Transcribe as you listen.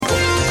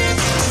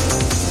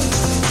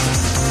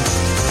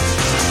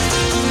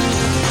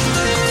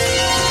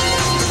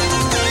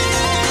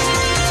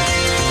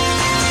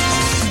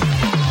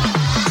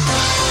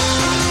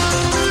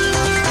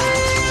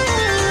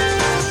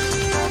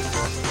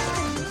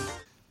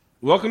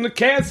Welcome to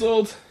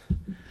Canceled.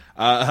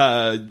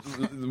 Okay,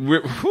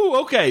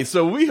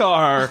 so we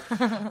are...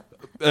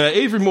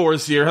 Avery Moore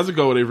is here. How's it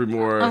going, Avery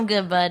Moore? I'm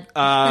good, bud.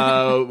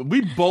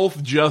 We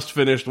both just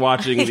finished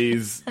watching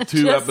these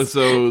two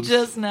episodes.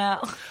 Just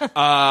now.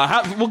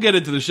 We'll get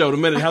into the show in a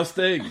minute. How's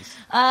things?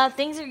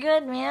 Things are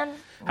good, man.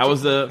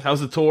 How's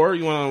the tour?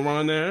 You want to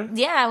run there?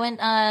 Yeah, I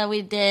went,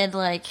 we did,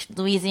 like,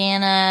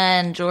 Louisiana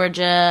and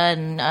Georgia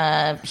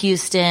and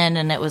Houston,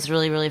 and it was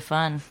really, really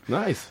fun.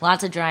 Nice.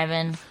 Lots of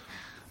driving.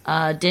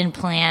 Didn't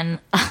plan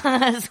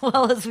as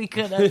well as we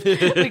could have.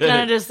 We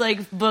kind of just,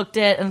 like, booked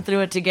it and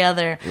threw it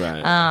together.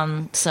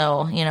 Right.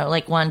 So,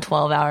 like,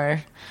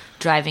 12-hour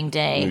driving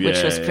day,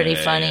 which was pretty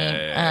funny.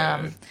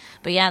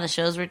 But, yeah, the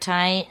shows were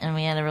tight, and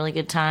we had a really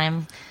good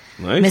time.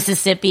 Nice.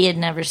 Mississippi had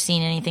never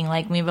seen anything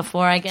like me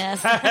before, I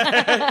guess.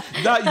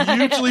 Not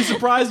hugely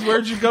surprised.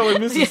 Where'd you go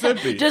in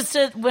Mississippi?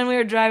 Yeah, when we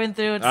were driving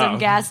through at some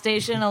gas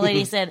station, a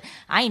lady said,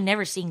 I ain't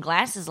never seen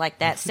glasses like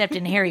that except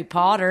in Harry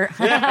Potter.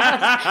 And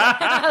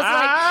I was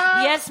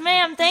like, yes,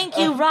 ma'am. Thank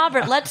you,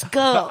 Robert. Let's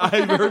go.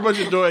 I very much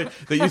enjoy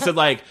that you said,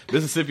 like,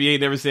 Mississippi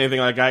ain't never seen anything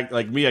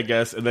like me, I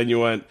guess. And then you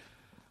went...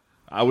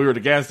 we were at a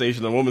gas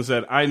station. The woman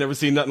said, I ain't never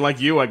seen nothing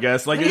like you, I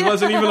guess. Like, it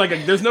wasn't even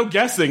like there's no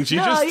guessing. She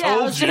told you.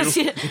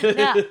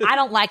 I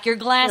don't like your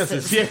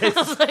glasses. Yes. I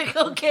was like,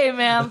 okay,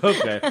 ma'am.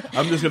 Okay.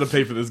 I'm just going to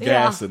pay for this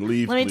gas and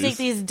leave, Let me please. take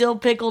these dill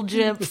pickle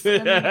chips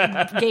and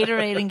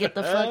Gatorade and get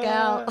the fuck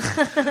out.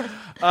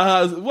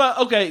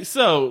 Well, okay,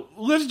 so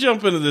let's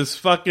jump into this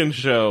fucking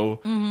show.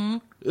 Mm-hmm.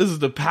 This is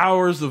The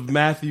Powers of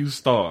Matthew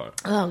Starr.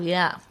 Oh,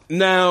 yeah.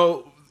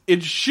 Now,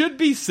 it should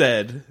be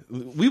said,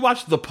 we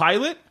watched the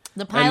pilot.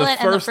 The pilot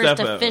and the first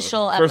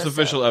official episode. First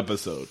official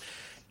episode.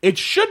 It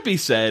should be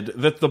said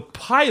that the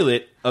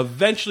pilot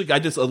eventually... I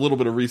did a little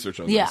bit of research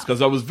on this.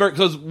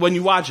 Because when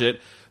you watch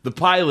it, the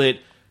pilot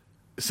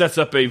sets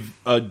up a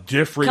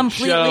different show.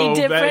 Completely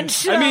different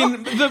show. I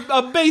mean,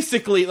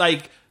 basically,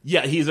 like...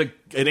 Yeah, he's an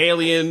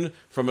alien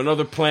from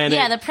another planet.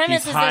 Yeah, the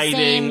premise is hiding, the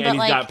same, but and he's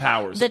like got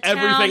powers. the town,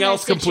 everything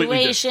else the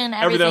completely situation,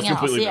 different. Everything else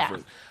completely yeah.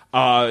 different.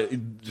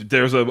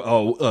 There's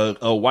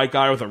a white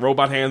guy with a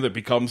robot hand that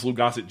becomes Lou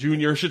Gossett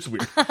Jr. Shit's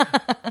weird.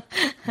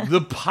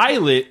 The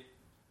pilot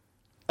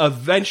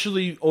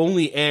eventually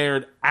only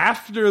aired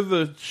after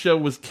the show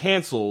was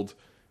canceled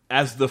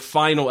as the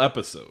final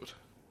episode.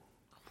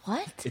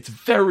 What? It's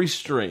very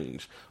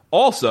strange.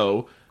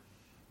 Also,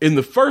 in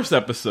the first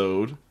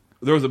episode,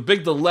 there was a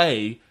big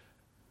delay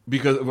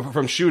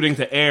from shooting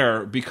to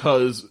air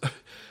because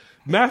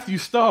Matthew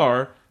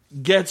Starr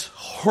gets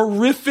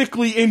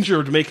horrifically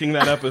injured making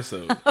that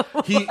episode.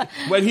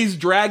 When he's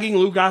dragging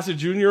Lou Gossett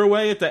Jr.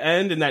 away at the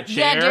end in that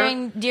chair,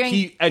 during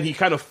he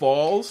kind of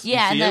falls.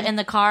 Yeah, in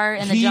the car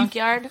in the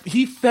junkyard.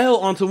 He fell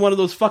onto one of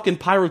those fucking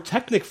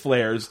pyrotechnic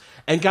flares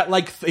and got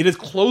his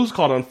clothes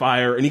caught on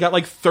fire, and he got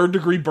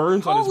 3rd-degree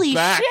burns on his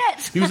back.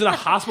 Holy shit! He was in a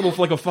hospital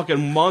for a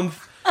fucking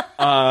month,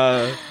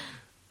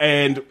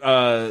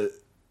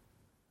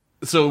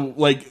 so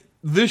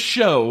this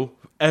show,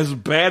 as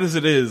bad as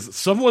it is,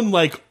 someone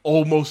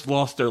almost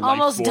lost their life.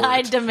 Almost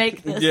died to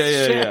make this.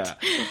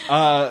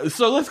 Yeah.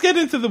 So let's get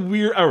into the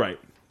weird. All right,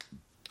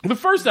 the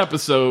first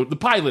episode, the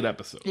pilot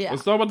episode. Yeah.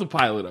 Let's talk about the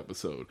pilot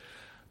episode.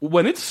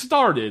 When it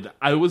started,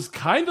 I was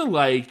kind of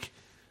like,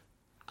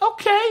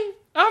 okay,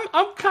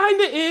 I'm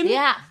kind of in.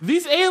 Yeah.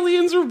 These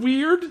aliens are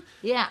weird.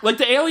 Yeah.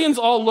 The aliens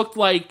all looked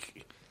like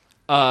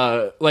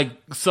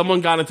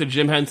someone got into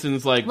Jim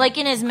Henson's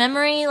in his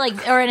memory,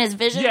 or in his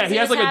vision. Yeah, he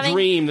has a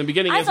dream. In the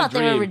beginning, I thought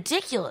they were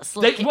ridiculous.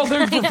 They're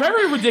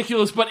very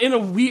ridiculous, but in a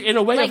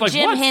way of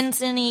Jim what?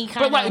 Henson-y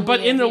kind of.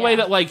 But in a way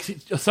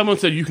that someone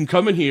said, you can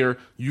come in here.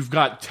 You've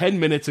got 10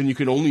 minutes, and you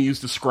can only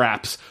use the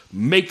scraps.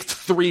 Make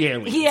 3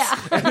 aliens. Yeah,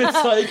 and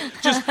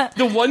it's just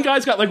the one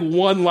guy's got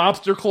one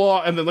lobster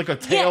claw and then a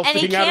tail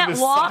sticking out of his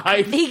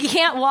side. He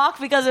can't walk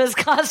because of his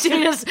costume.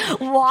 He just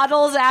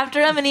waddles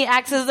after him, and he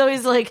acts as though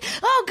he's like,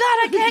 "Oh God,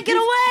 I can't get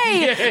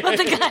away!" But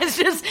the guy's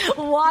just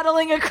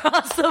waddling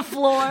across the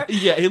floor.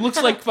 Yeah, he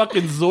looks like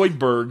fucking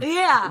Zoidberg.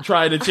 Yeah,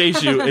 trying to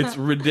chase you.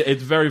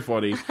 It's very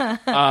funny.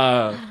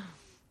 So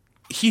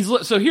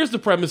here's the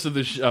premise of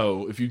the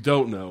show. If you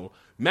don't know,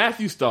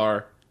 Matthew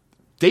Starr,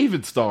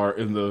 David Starr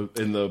in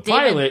the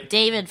pilot,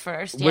 David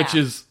first, which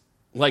is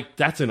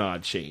that's an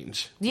odd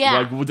change.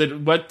 Yeah,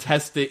 what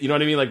test it? You know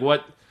what I mean?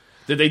 What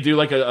did they do?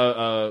 Maybe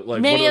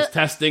one of those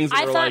testings?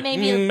 I thought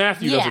maybe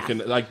Matthew doesn't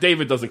connect.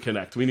 David doesn't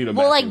connect. We need a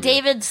Matthew. David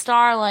David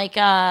Starr,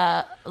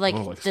 the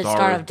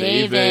Star of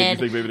David,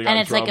 and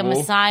it's a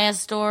Messiah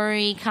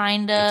story,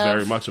 kind of. It's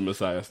very much a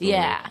Messiah story.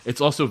 Yeah,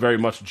 it's also very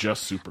much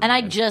just Superman. And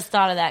I just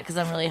thought of that because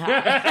I'm really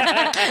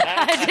high.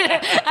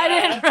 I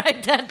didn't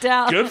write that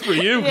down. Good for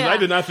you, because I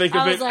did not think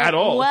of it at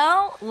all.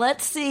 Well,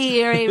 let's see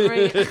here,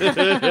 Avery.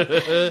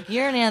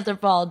 You're an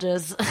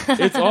anthropologist.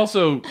 It's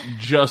also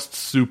just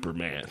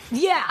Superman.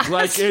 Yeah,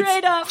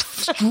 straight up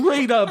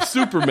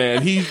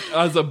Superman. He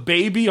has a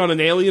baby on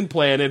an alien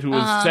planet who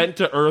is sent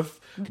to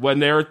Earth when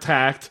they're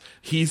attacked.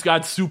 He's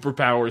got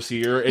superpowers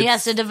here. He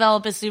has to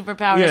develop his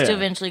superpowers to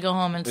eventually go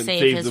home and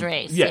save his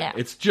race. Yeah,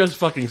 it's just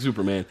fucking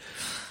Superman.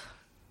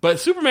 But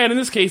Superman, in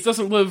this case,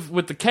 doesn't live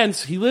with the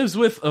Kents. He lives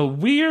with a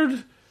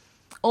weird...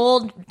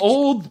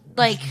 Old,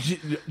 like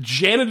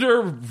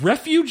janitor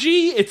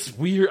refugee. It's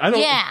weird. I don't.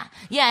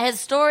 Yeah.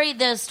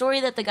 The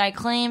story that the guy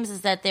claims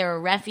is that they were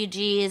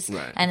refugees,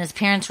 right. and his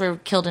parents were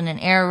killed in an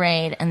air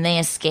raid, and they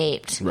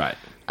escaped. Right.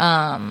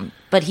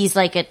 But he's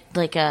like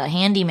a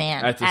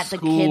handyman at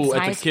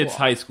the kids'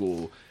 high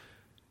school.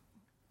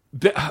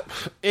 They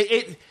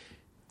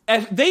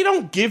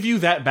don't give you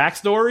that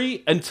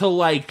backstory until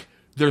like.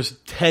 There's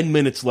 10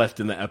 minutes left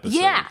in the episode.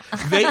 Yeah.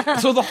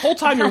 So the whole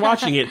time you're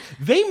watching it,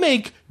 they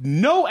make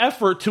no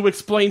effort to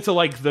explain to,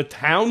 like, the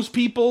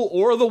townspeople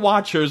or the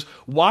watchers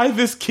why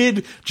this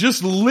kid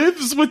just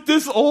lives with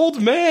this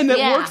old man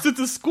that works at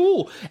the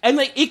school. And,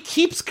 like, it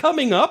keeps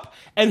coming up,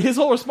 and his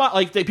whole response,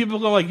 like, people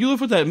go, like, you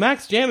live with that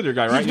Max janitor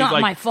guy, right? He's not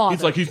my father.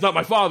 He's like, he's not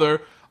my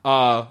father,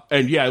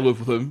 and yeah, I live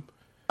with him.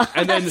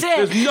 And then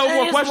there's no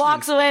more questions. He just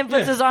walks away and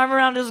puts his arm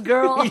around his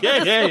girl.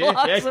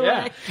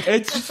 Yeah.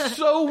 It's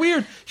so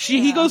weird.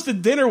 He goes to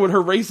dinner with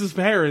her racist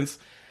parents.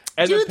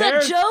 And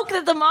the joke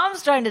that the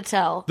mom's trying to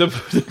tell. When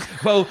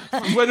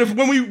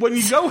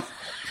you go...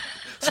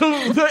 So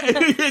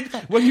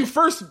when they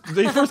first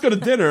go to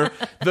dinner,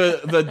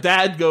 the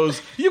dad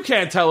goes, "You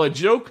can't tell a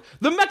joke.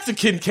 The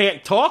Mexican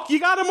can't talk. You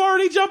got him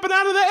already jumping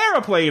out of the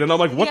airplane." And I'm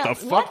like, "What the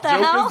fuck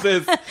joke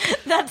is this?"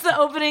 That's the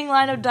opening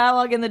line of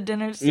dialogue in the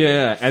dinner scene.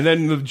 Yeah, and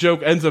then the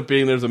joke ends up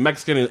being there's a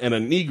Mexican and a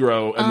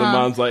Negro, and the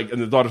mom's like,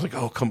 and the daughter's like,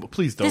 "Oh, come,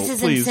 please don't. This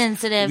is please.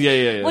 insensitive.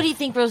 Yeah. What do you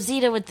think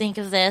Rosita would think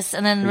of this?"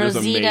 And then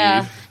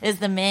Rosita is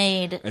the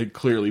maid, and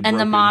clearly, and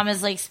the mom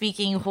is like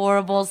speaking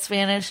horrible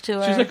Spanish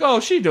to her. She's like, "Oh,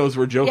 she knows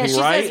we're joking, she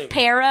right?" Says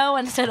pero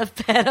instead of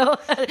pedo.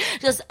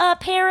 Just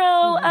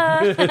pero.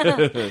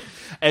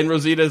 And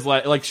Rosita's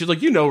like, she's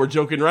like, we're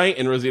joking, right?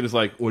 And Rosita's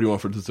like, what do you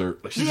want for dessert?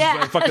 She's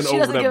like fucking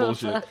over that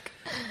bullshit.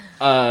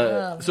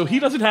 So he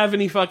doesn't have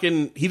any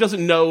he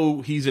doesn't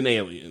know he's an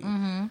alien.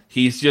 Mm-hmm.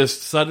 He's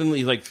just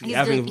suddenly like he's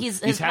having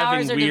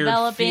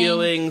weird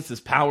feelings.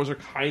 His powers are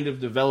kind of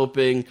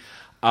developing.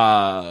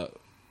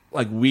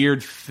 Like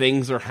weird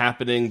things are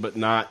happening, but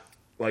not.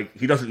 Like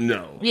he doesn't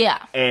know.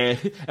 Yeah. And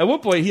at one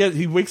point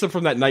he wakes up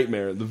from that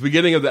nightmare. The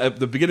beginning of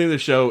the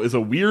show is a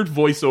weird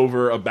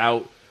voiceover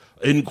about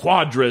in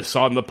Quadris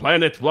on the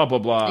planet blah blah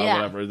blah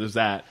whatever. There's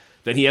that.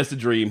 Then he has the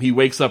dream. He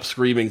wakes up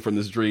screaming from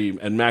this dream,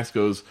 and Max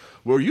goes,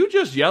 "Were you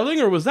just yelling,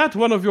 or was that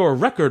one of your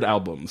record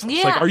albums?" Yeah.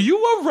 It's like, "Are you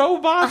a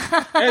robot?"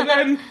 And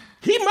then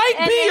he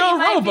might be a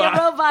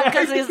robot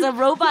because he's a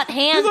robot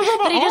hand, but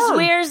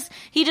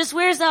he just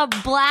wears a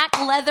black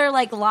leather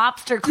like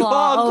lobster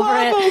claw over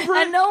it,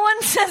 and no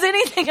one says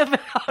anything about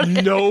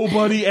it.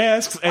 Nobody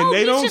asks, and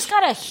they don't. He's just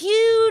got a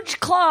huge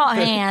claw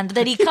hand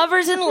that he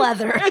covers in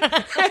leather, and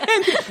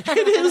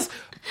it is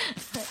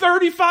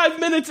 35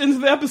 minutes into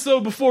the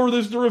episode before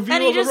there's the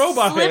reveal of the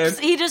robot hand.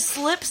 He just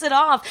slips it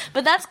off,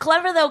 but that's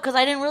clever though because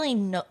I didn't really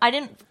know. I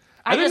didn't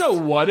know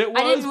what it was.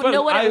 I didn't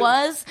know what it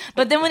was,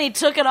 but then when he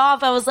took it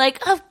off, I was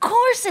like, "Of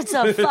course, it's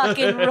a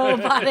fucking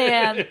robot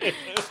hand."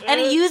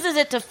 And he uses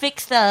it to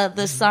fix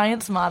the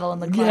science model in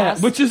the class.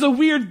 Yeah, which is a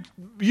weird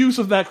use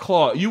of that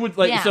claw. You would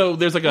so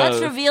there's like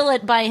let's reveal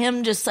it by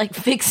him just like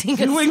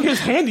doing his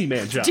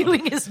handyman job,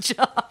 doing his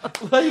job.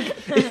 Like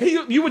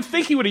you would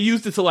think he would have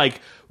used it to like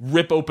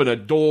rip open a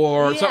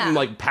door or something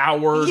like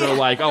powered or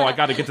like I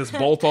got to get this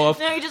bolt off.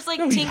 No, he just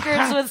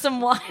tinkers with some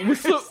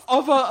wires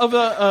of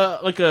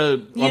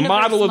a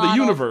model of the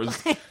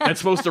universe that's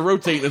supposed to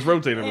rotate and is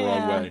rotating the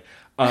wrong way.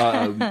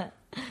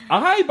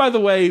 I, by the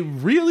way,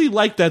 really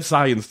liked that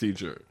science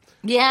teacher.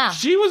 Yeah.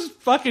 She was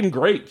fucking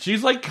great.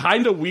 She's like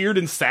kind of weird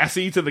and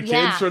sassy to the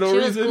kids for no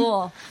reason. She was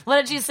cool. What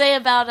did you say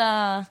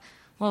about,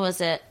 what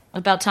was it?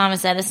 About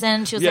Thomas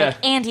Edison? She was like,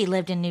 and he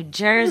lived in New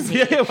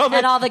Jersey.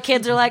 And all the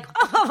kids are like,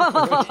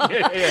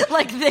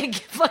 like they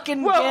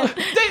fucking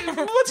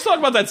let's talk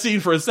about that scene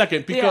for a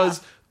second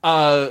because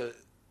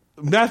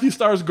Matthew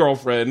Starr's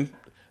girlfriend,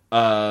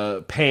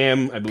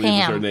 Pam, I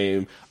believe is her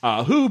name,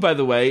 who, by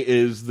the way,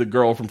 is the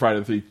girl from Friday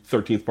the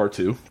 13th Part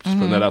 2. Just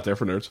putting that out there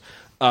for nerds.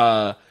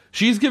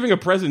 She's giving a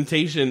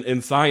presentation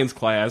in science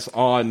class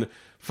on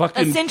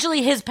fucking...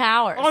 essentially his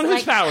powers. On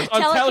his powers.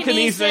 On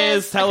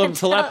telekinesis,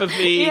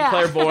 telepathy,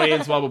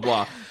 clairvoyance, blah,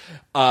 blah,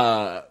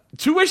 blah.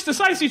 To which the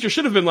science teacher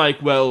should have been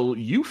like, well,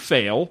 you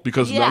fail,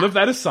 because none of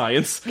that is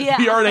science. Yeah.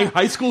 We are in a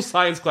high school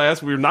science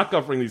class. We're not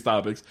covering these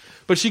topics.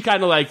 But she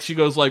kind of she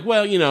goes like,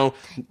 well,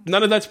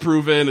 none of that's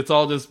proven. It's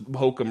all just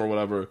hokum or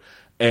whatever.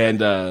 And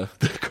the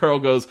girl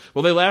goes,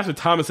 well, they laughed at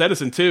Thomas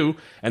Edison, too.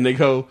 And they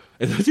go,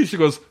 and the teacher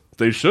goes,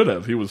 they should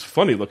have. He was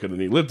funny looking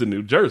and he lived in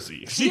New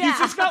Jersey. She's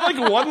just got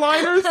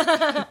one-liners.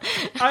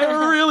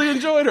 I really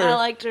enjoyed her. I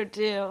liked her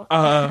too.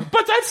 But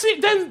that scene,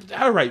 then,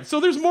 all right.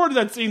 So there's more to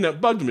that scene that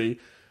bugged me.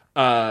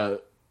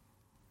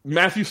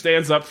 Matthew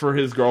stands up for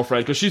his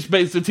girlfriend because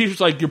the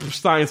teacher's like, your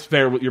science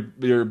fair,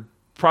 your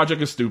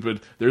project is stupid.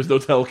 There's no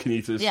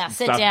telekinesis. Yeah,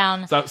 sit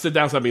down. Sit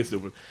down, stop being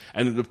stupid.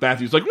 And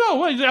Matthew's like,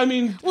 no, I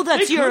mean, well,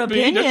 that's your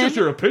opinion. That's just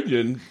your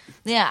opinion.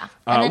 Yeah.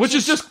 Which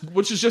is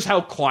just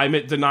how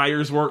climate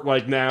deniers work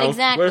like now.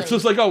 Exactly. Where it's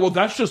just like, oh, well,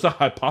 that's just a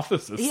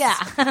hypothesis.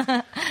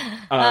 Yeah.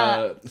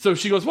 So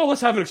she goes, well,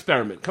 let's have an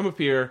experiment. Come up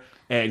here.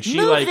 And she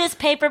move this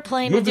paper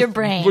plane with your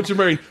brain.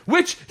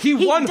 Which he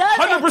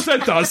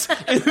 100% does.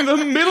 In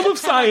the middle of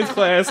science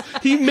class,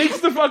 he makes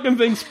the fucking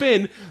thing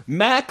spin.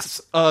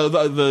 Max,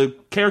 the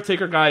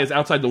caretaker guy, is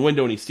outside the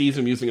window and he sees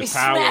him using his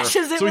power.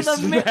 Smashes it with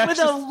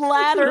a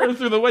ladder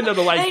through the window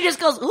to and he just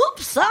goes,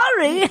 "Oops,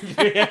 sorry."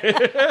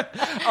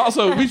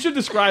 Also, we should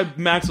describe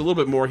Max a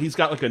little bit more. He's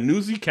got like a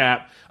newsy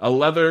cap, a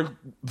leather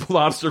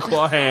lobster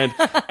claw hand,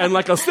 and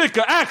like a thick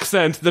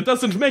accent that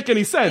doesn't make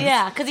any sense.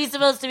 Yeah, because he's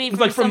supposed to be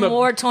from some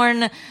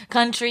war-torn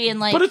country and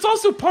but it's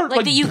also part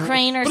like the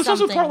Ukraine or something. But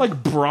it's also part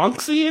like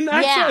Bronxian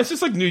accent. Yeah. It's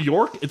just like New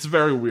York. It's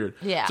very weird.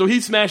 Yeah. So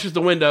he smashes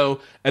the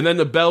window, and then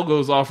the bell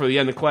goes off for the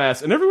end of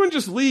class, and everyone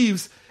just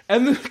leaves.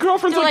 And the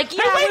girlfriend's like, "Hey,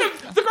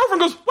 wait!" The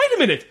girlfriend goes, "Wait a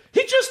minute!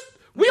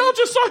 We all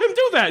just saw him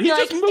do that. He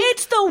just moved."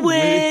 It's the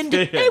wind.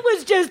 It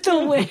was just the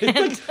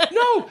wind.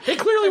 No, it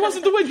clearly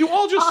wasn't the wind. You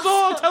all just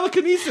saw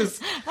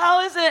telekinesis.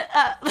 How is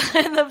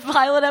it in the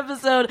pilot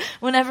episode,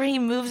 whenever he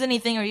moves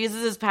anything or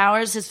uses his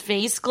powers, his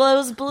face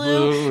glows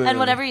blue, and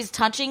whatever he's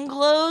touching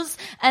glows?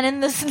 And in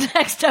this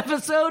next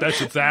episode,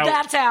 that's out.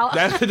 That's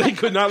out. They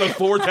could not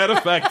afford that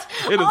effect.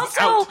 It is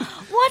also, out.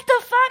 What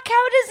the fuck?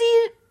 How does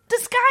he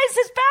disguise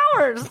his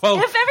powers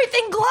if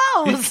everything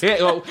glows?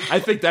 I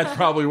think that's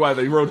probably why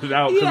they wrote it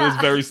out, because it was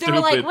very stupid. They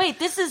were like, wait,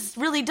 this is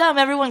really dumb.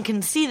 Everyone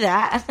can see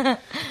that.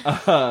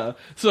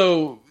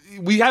 So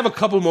we have a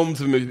couple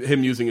moments of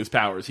him using his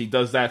powers. He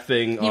does that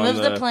thing. He moves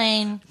the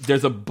plane.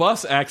 There's a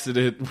bus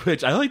accident,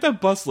 which I like that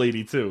bus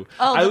lady too.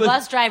 Oh, the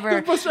bus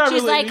driver. She's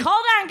lady. Like,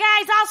 hold on,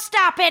 guys, I'll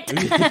stop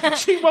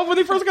it. When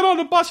they first got on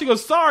the bus, she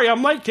goes, "Sorry,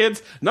 I'm late,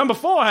 kids. Number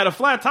 4 had a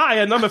flat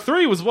tire, and number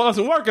 3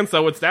 wasn't working,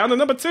 so it's down to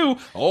number 2,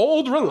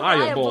 old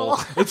reliable."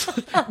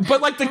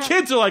 But like the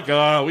kids are like,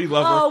 "Oh, we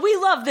love her. Oh, we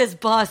love this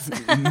bus."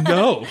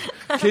 No,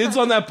 kids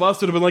on that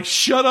bus would have been like,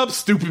 "Shut up,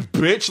 stupid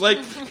bitch!" Like,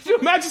 can you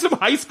imagine some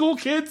high school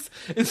kids?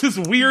 It's this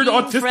weird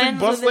autistic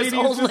bus lady,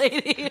 old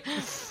lady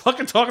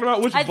fucking talking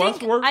about which bus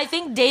works. I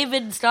think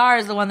David Starr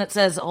is the one that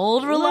says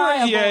 "old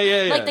reliable."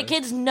 Yeah. Like the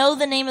kids know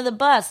the name of the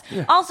bus.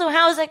 Yeah. Also,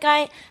 how does that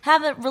guy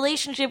have a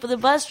relationship with a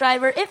bus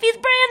driver if he's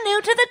brand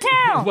new to the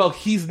town? Well,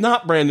 he's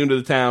not brand new to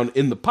the town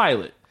in the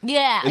pilot.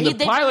 Yeah, in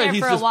the pilot,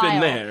 he's just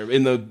been there.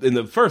 In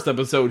the first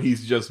episode,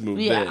 he's just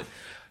moved in.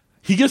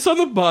 He gets on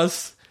the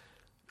bus,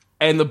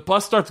 and the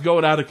bus starts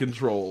going out of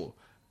control.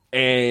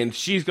 And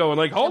she's going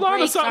like, "Hold on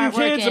to something,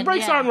 kids. The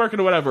brakes aren't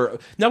working or whatever."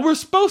 Now, we're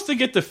supposed to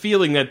get the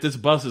feeling that this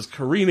bus is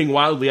careening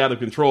wildly out of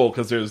control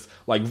because there's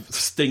like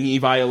stingy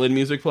violin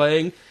music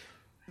playing.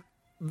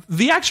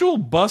 The actual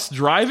bus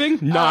driving,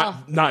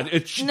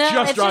 it's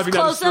just driving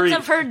down the street. Close-ups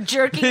of her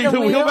jerking the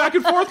wheel back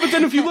and forth. But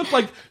then if you look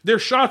like their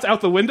shots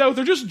out the window,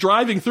 they're just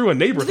driving through a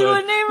neighborhood.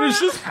 There's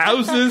just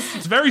houses.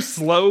 It's very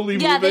slowly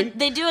moving. Yeah,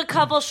 they do a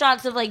couple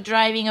shots of like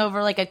driving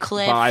over like a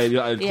cliff. By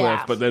a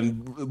cliff, but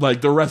then like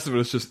the rest of it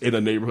is just in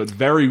a neighborhood,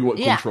 very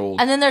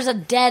controlled. And then there's a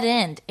dead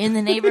end in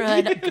the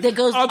neighborhood that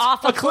goes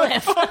off a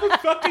cliff. Off a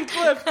fucking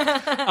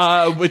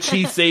cliff. Which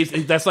he saves.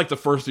 That's like the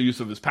first use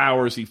of his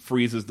powers. He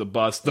freezes the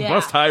bus. The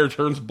bus tire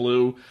turns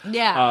blue.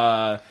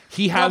 Yeah.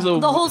 He has the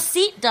whole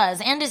seat does,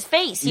 and his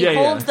face. He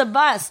holds the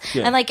bus,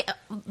 and like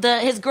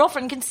his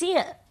girlfriend can see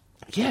it.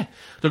 Yeah,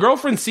 the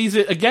girlfriend sees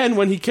it again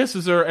when he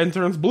kisses her and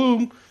turns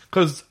blue.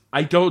 Because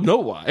I don't know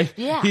why.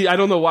 Yeah. I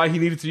don't know why he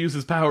needed to use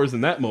his powers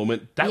in that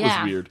moment. That was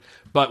weird.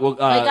 But he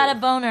got a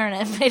boner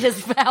and it made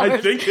his powers. I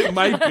think it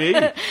might be.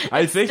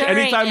 I think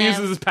anytime he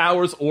uses his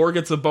powers or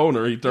gets a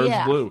boner, he turns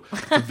blue.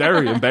 It's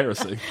very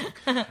embarrassing.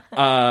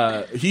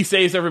 He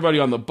saves everybody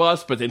on the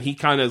bus, but then he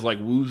kind of is like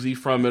woozy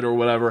from it or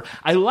whatever.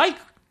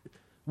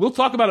 We'll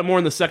talk about it more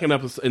in the second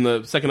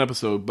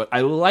episode, but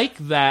I like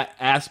that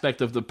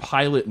aspect of the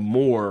pilot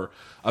more.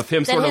 Of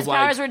him that sort his of like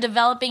powers were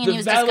developing and he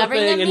was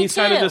discovering them, and he's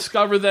trying to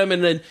discover them,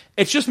 and then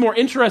it's just more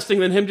interesting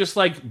than him just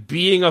like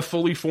being a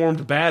fully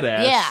formed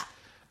badass. Yeah.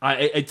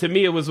 To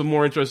me, it was a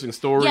more interesting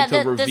story to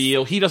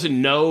reveal. He doesn't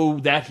know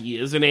that he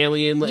is an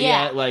alien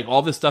yet. Like,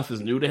 all this stuff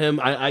is new to him.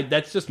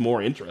 That's just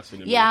more interesting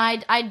to me. Yeah,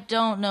 I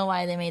don't know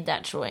why they made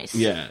that choice.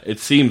 Yeah, it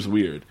seems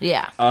weird.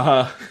 Yeah.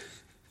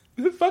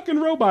 The fucking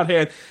robot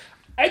hand.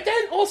 I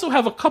then also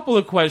have a couple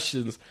of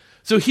questions.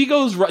 So he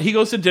goes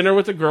to dinner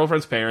with the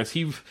girlfriend's parents.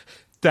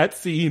 That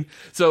scene.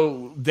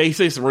 So they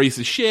say some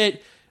racist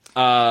shit.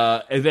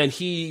 And then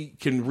he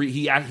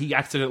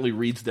accidentally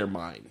reads their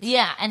minds.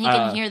 Yeah, and he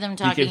can hear them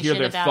talking shit about... He can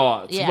hear their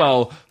thoughts. Yeah.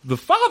 Well, the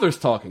father's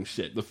talking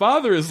shit. The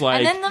father is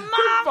like... And then the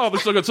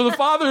mom... So the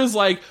father is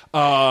like,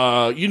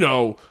 why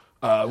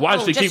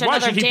should he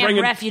keep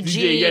bringing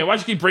refugee? Yeah, why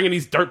should he keep bringing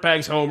these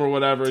dirtbags home or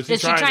whatever? Is she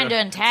trying to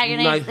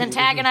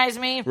antagonize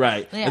me?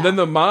 Right. Yeah. And then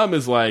the mom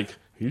is like,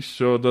 he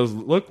sure does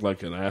look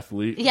like an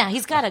athlete. Yeah,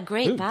 he's got a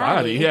great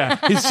body. Yeah.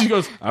 She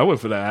goes, I went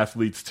for the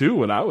athletes too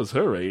when I was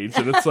her age.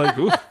 And it's like,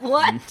 ooh,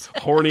 what?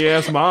 Horny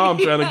ass mom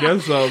trying to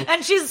get some.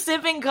 And she's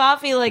sipping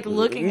coffee, like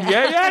looking at him.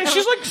 Yeah,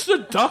 she's like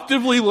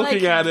seductively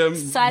looking at him.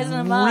 Sizing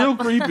him real up.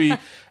 Creepy.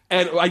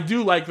 And I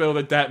do like, though,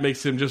 that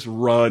makes him just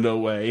run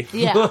away.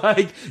 Yeah.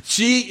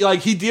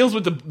 He deals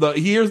with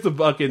he hears the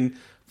fucking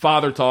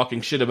father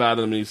talking shit about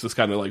him, and he's just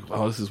kind of like,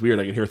 oh, this is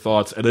weird, I can hear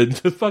thoughts. And then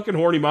the fucking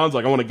horny mom's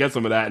like, I want to get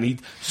some of that. And he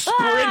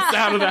sprints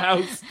out of the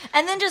house.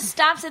 And then just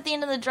stops at the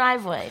end of the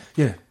driveway.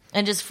 Yeah.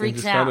 And just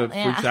freaks out.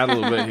 Freaks out a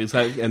little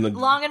bit.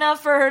 Long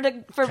enough for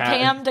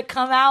Pam to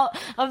come out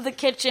of the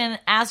kitchen,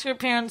 ask her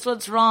parents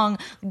what's wrong,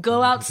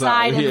 go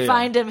outside and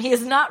find him. He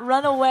has not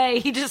run away.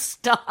 He just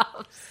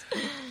stops.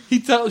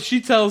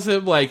 She tells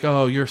him, like,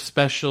 oh, you're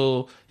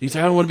special. He's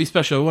like, I don't want to be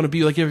special. I want to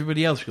be like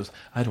everybody else. She goes,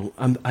 I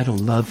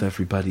don't love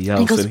everybody else.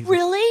 And he goes,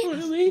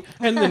 really?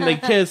 And then they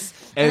kiss,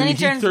 and then he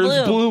turns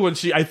blue.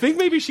 And I think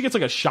maybe she gets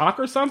like a shock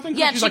or something.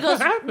 Yeah, she's she like, goes,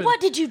 what happened? What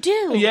did you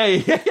do? Yeah.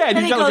 And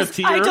he goes, like a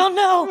tear. I don't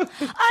know.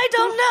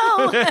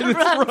 And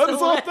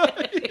runs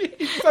away.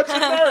 He's such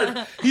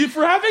a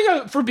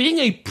nerd. For being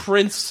a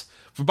prince.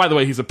 By the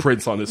way, he's a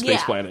prince on his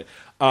space planet.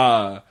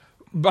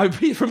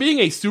 For being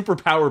a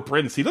superpower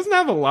prince, he doesn't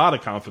have a lot of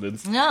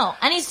confidence. No,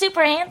 and he's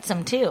super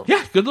handsome, too.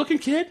 Yeah, good-looking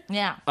kid.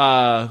 Yeah.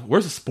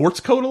 Wears a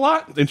sports coat a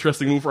lot.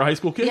 Interesting move for a high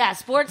school kid. Yeah,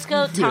 sports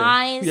coat,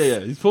 ties.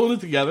 Yeah, he's pulling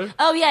it together.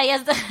 Oh,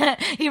 yeah,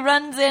 he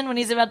runs in when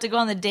he's about to go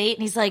on the date,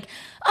 and he's like,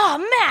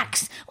 oh,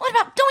 Max, don't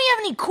we have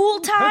any cool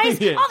ties?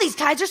 Yeah. All these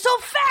ties are so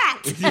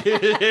fat. That's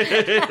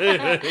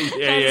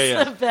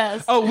the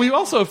best. Oh, we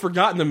also have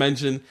forgotten to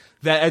mention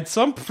that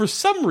for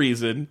some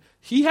reason,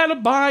 he had to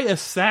buy a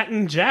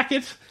satin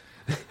jacket.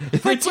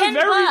 For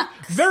 $10.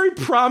 Very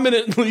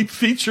prominently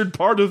featured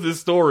part of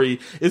this story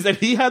is that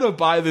he had to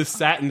buy this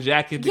satin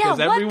jacket because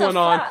everyone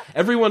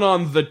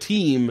on the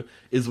team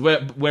is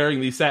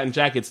wearing these satin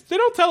jackets. They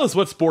don't tell us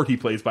what sport he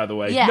plays, by the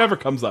way. Yeah. It never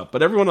comes up,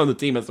 but everyone on the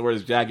team has to wear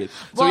his jacket.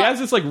 So he has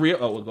this like real.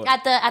 Oh, go ahead.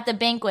 At the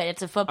banquet,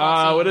 it's a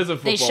football team. It is a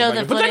football. They show banquet.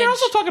 the footage. But then they're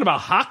also talking about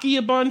hockey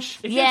a bunch.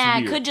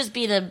 It could just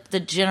be the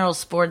general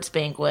sports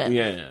banquet.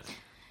 Yeah.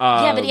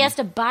 But he has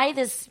to buy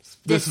this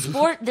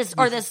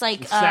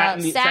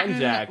satin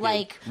jacket,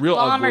 like real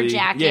bomber ugly.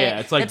 jacket. Yeah,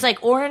 it's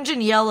like orange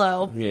and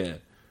yellow. Yeah.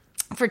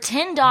 For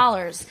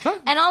 $10. Huh.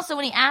 And also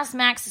when he asks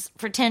Max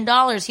for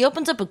 $10, he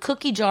opens up a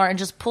cookie jar and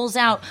just pulls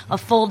out a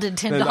folded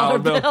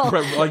 $10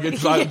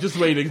 bill. Just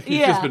waiting. He's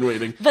just been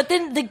waiting. But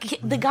then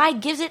the guy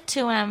gives it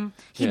to him.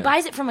 He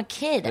buys it from a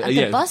kid at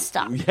the bus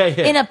stop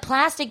in a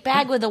plastic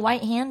bag with a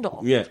white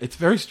handle. Yeah, it's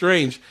very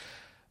strange.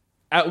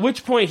 At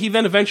which point, he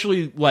then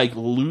eventually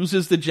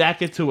loses the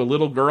jacket to a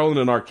little girl in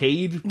an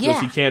arcade because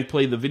he can't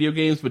play the video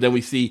games. But then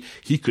we see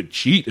he could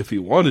cheat if he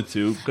wanted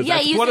to because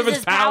that's one of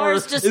his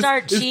powers to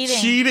start cheating.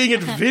 Cheating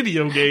at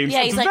video games.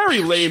 It's a very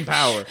lame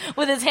power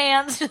with his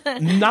hands.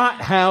 Not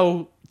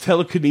how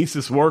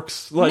telekinesis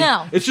works.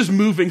 No, it's just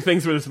moving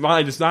things with his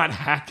mind. It's not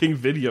hacking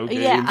video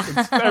games. Yeah.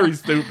 It's very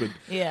stupid.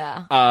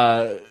 Yeah.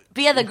 But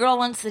the girl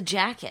wants the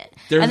jacket,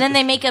 and then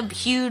they make a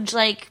huge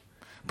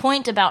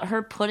point about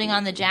her putting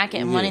on the jacket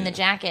and wanting the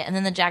jacket, and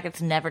then the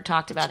jacket's never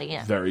talked about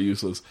again. Very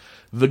useless.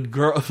 The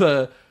girl,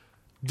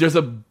 there's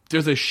a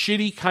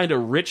shitty kind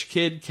of rich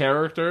kid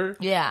character,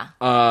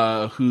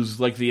 who's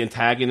like the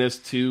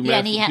antagonist to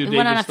and he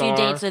went on a few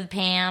dates with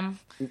Pam.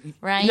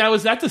 Right now,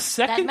 is that the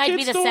second? That might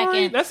be the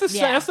story? Second.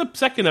 That's the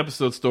second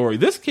episode story.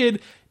 This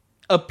kid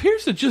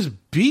appears to just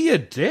be a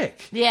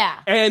dick. Yeah,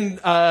 and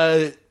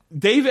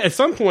David at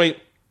some point.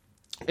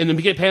 And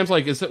then Pam's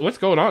like, what's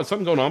going on? Is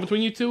something going on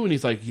between you two? And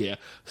he's like, yeah,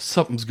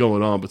 something's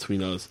going on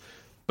between us.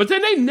 But then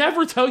they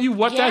never tell you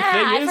what that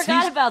thing is. I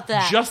forgot about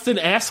that. Just an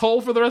asshole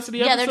for the rest of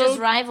the episode? Yeah, they're just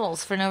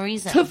rivals for no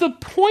reason. To the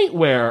point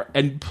where,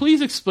 and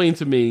please explain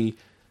to me,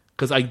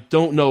 because I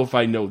don't know if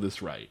I know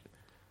this right.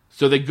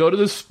 So they go to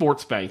this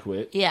sports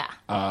banquet. Yeah.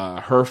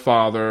 Her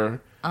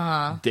father,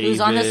 David. Who's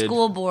on the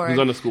school board.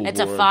 It's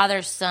a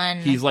father-son.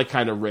 He's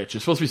kind of rich.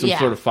 It's supposed to be some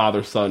sort of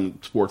father-son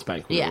sports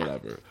banquet or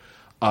whatever.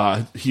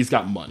 He's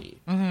got money.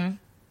 Mm-hmm.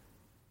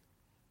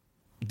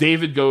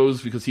 David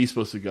goes because he's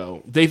supposed to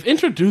go. They've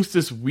introduced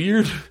this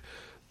weird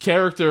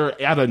character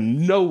out of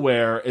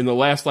nowhere in the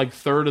last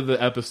third of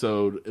the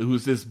episode,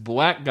 who's this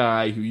black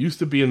guy who used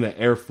to be in the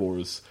Air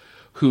Force,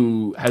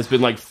 who has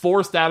been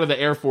forced out of the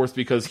Air Force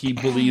because he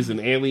believes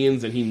in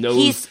aliens and he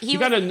knows he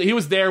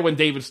was there when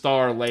David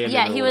Starr landed.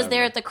 Yeah, he was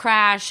there at the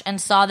crash and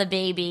saw the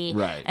baby,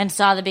 and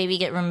saw the baby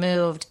get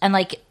removed, and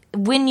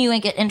when you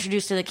get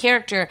introduced to the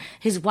character,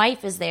 his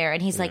wife is there,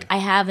 and he's like, I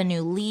have a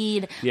new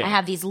lead. I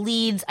have these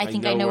leads. I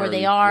think I know where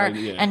they are.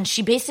 And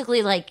she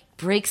basically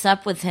breaks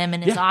up with him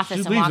in his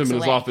office and walks away. She leaves him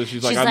in his office.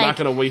 She's like, I'm not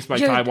going to waste my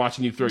time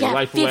watching you throw your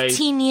life away.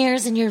 15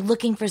 years and you're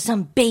looking for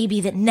some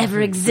baby that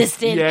never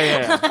existed.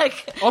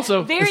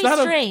 Also, very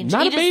strange.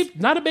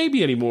 Not a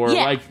baby anymore.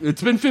 Yeah.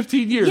 It's been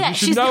 15 years. You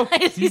should know.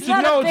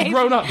 It's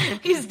grown up.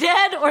 He's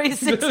dead or he's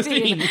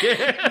 16.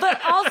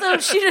 But also,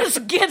 she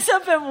just gets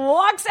up and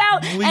walks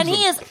out, and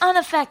he is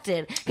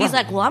unaffected. He's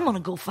like, well, I'm going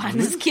to go find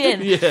this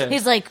kid.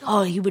 He's like,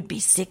 oh, he would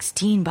be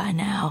 16 by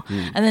now.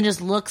 And then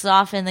just looks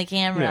off in the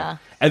camera.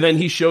 And then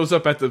he shows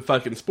up at the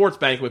fucking sports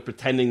banquet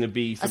pretending to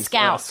be a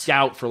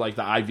scout for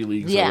the Ivy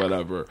Leagues or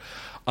whatever.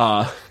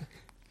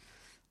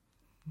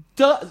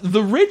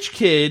 The rich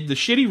kid, the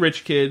shitty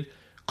rich kid,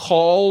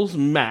 calls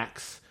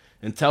Max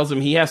and tells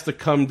him he has to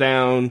come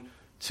down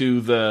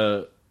to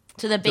the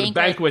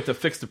banquet to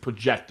fix the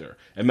projector.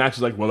 And Max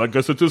is like, well, I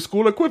guess it's his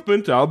school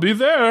equipment. I'll be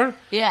there.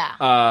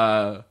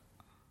 Yeah.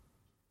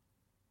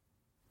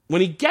 When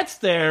he gets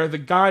there, the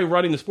guy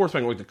running the sports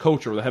banquet, like the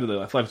coach or the head of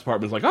the athletics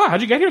department, is like, oh, how'd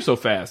you get here so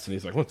fast? And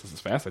he's like, what, this is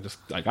fast?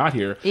 I got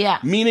here. Yeah.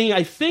 Meaning,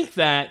 I think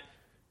that,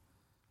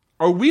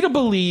 are we to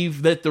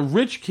believe that the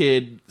rich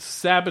kid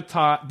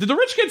sabotaged... Did the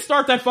rich kid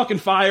start that fucking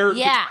fire?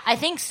 Yeah, I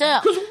think so.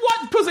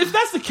 Because if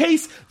that's the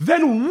case,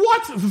 then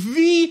what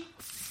the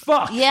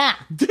fuck? Yeah.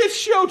 This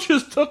show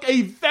just took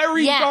a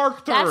very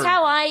dark turn. That's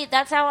how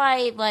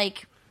I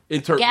like,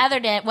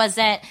 gathered it, was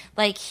that,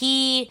 like,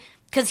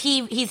 because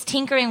he's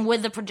tinkering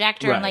with the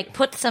projector and, like,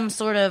 put some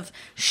sort of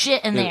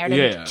shit in there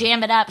to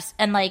jam it up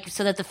and, like,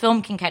 so that the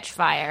film can catch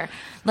fire.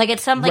 Like,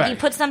 it's he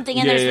put something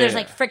in there so there's,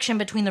 like, friction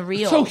between the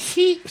reels. So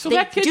they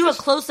that kid do a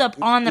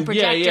close-up on the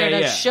projector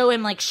to show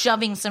him, like,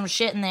 shoving some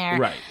shit in there.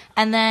 Right.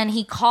 And then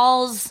he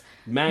calls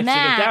Max to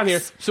get down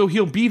here. So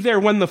he'll be there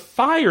when the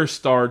fire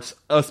starts,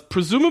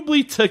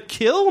 presumably to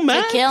kill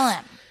Max? To kill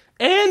him.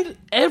 And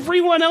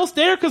everyone else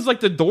there, because,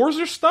 like, the doors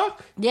are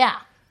stuck? Yeah.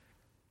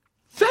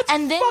 That's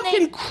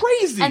fucking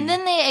crazy. And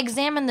then they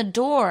examine the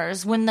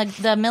doors when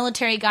the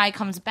military guy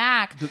comes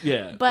back.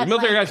 Yeah, but the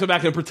military guy comes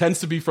back and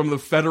pretends to be from the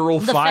federal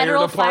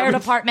fire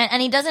department,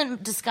 and he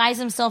doesn't disguise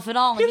himself at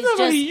all. He doesn't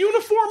have a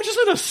uniform. He's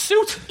just in a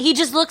suit. He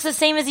just looks the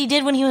same as he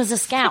did when he was a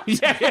scout.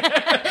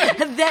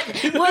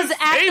 That was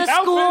at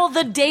the school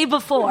the day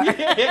before. During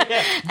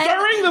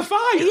the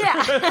fire.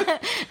 Yeah.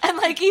 And,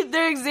 like,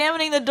 they're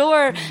examining the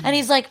door, and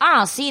he's like,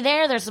 see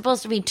there? There's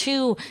supposed to be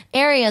 2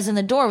 areas in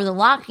the door where the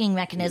locking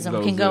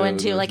mechanism can go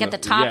into. Like at the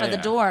top of the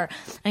door.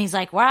 And he's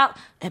like, well,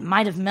 it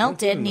might have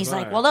melted. And he's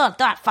like, well, look,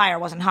 that fire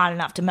wasn't hot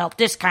enough to melt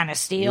this kind of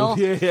steel.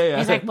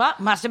 He's like, well,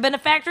 must have been a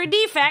factory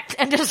defect,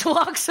 and just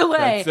walks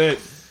away. That's it.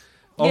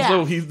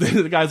 Also,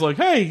 the guy's like,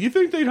 hey, you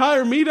think they'd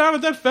hire me down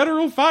at that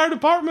federal fire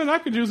department? I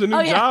could use a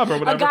new job or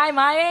whatever. A guy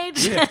my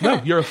age?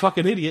 No, you're a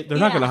fucking idiot. They're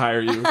not going to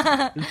hire you.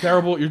 You're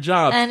terrible at your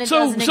job. And it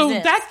doesn't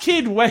exist. That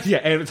kid went,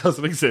 and it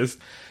doesn't exist.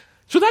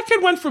 So that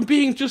kid went from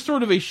being just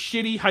sort of a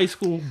shitty high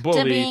school bully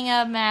to being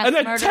an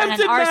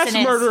attempted mass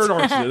murderer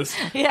and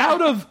arsonist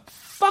out of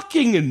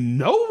fucking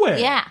nowhere.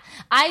 Yeah.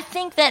 I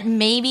think that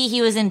maybe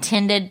he was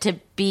intended to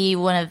be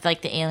one of,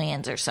 like, the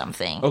aliens or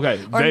something.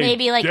 Okay. Or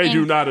maybe, like... They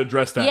do not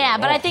address that. Yeah,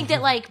 but I think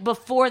that, like,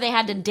 before they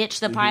had to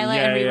ditch the pilot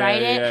and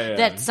rewrite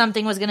that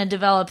something was going to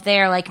develop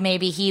there. Like,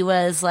 maybe he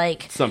was,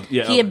 like...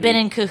 he had been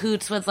in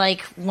cahoots with,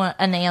 like,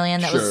 an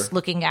alien that was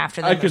looking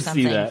after them or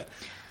something. I could see that.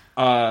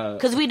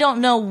 Because we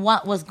don't know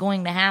what was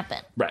going to happen.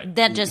 Right.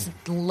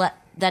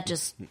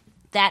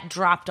 That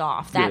dropped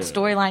off. That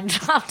storyline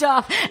dropped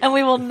off, and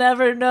we will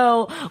never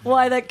know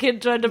why that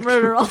kid tried to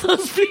murder all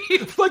those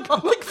people. like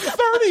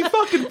 30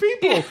 fucking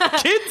people,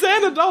 kids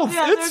and adults.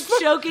 Yeah, they're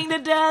choking to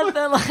death.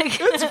 And, like,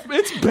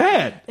 it's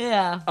bad.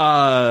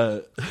 Yeah.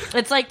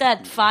 It's like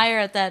that fire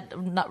at that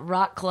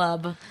rock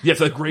club. Yes,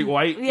 that Great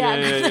White.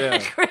 Yeah.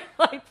 Great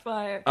White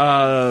fire.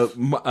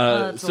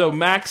 So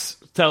Max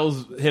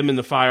tells him in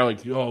the fire,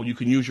 like, oh, you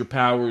can use your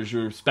powers,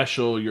 you're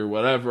special, you're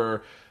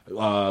whatever.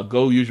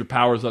 Go use your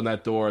powers on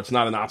that door. It's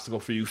not an obstacle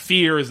for you.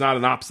 Fear is not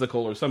an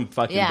obstacle, or some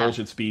fucking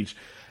bullshit speech.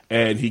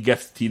 And he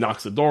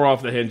knocks the door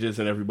off the hinges,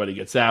 and everybody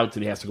gets out,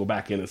 and he has to go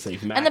back in and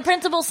save Max. And the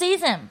principal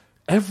sees him.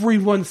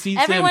 Everyone sees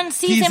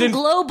him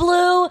glow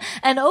blue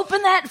and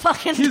open that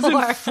fucking door. He's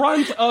in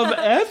front of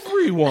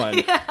everyone.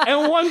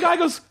 And one guy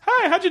goes,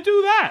 hey, how'd you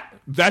do that?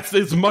 That's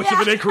as much of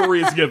an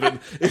inquiry as given.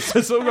 It's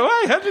just so,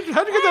 hey, how'd you get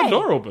that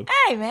door open?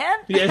 Hey, man.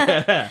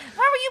 Yeah.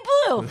 Why were you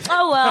blue?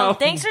 Oh, well,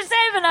 thanks for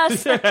saving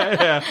us.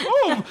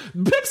 Oh,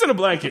 pigs in a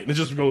blanket. And it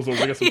just goes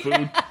over, I got some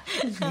food.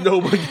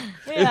 Nobody.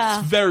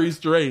 It's very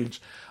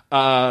strange.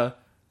 And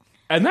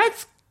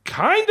that's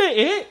kind of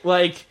it.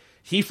 Like,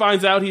 he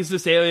finds out he's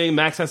this alien.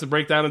 Max has to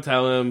break down and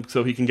tell him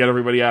so he can get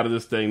everybody out of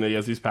this thing that he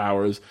has these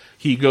powers.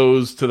 He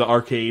goes to the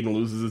arcade and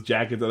loses his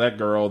jacket to that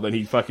girl. Then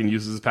he fucking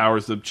uses his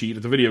powers to cheat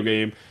at the video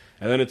game.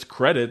 And then it's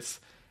credits.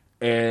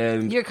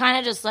 And you're kind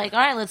of just like, all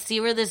right, let's see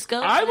where this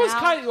goes.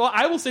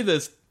 I will say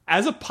this.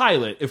 As a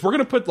pilot, if we're going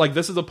to put, like,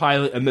 this is a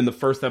pilot and then the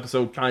first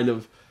episode kind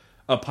of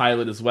a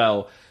pilot as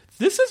well,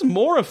 this is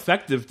more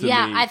effective to me.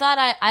 Yeah, I thought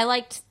I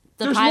liked...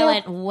 The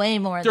pilot way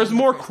more. There's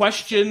more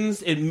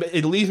questions.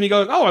 It leaves me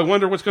going, oh, I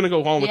wonder what's going to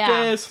go on with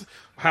this.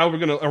 How are we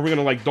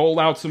gonna like dole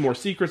out some more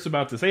secrets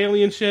about this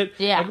alien shit?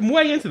 Yeah, I'm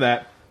way into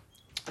that.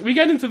 We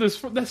get into the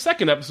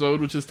second episode,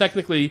 which is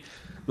technically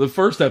the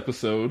first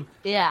episode.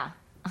 Yeah,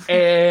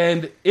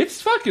 and it's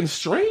fucking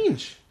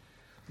strange.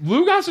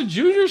 Lou Gossett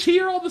Jr.'s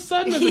here all of a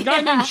sudden as a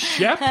guy named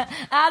Shep.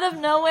 Out of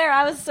nowhere,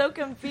 I was so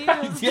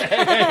confused.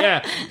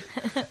 Yeah.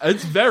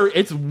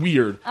 It's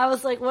weird. I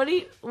was like, what?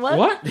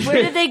 Where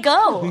did they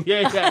go?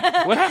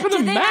 Yeah. What happened to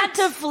Max? Did they have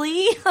to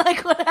flee?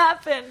 Like, what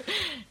happened?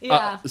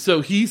 Yeah. So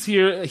he's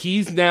here.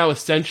 He's now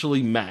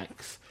essentially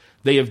Max.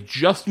 They have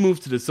just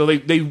moved to this, so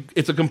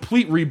it's a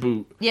complete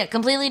reboot. Yeah,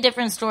 completely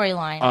different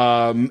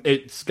storyline.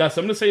 It's got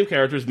some of the same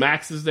characters.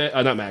 Max is there,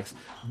 not Max.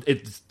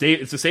 It's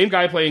the same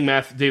guy playing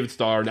David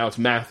Starr. Now it's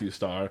Matthew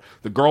Starr.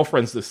 The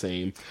girlfriend's the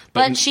same,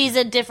 but she's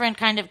a different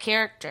kind of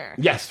character.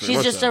 Yes,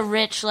 she's just a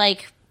rich,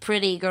 like,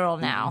 pretty girl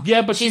now.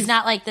 Yeah, but she's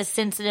not like the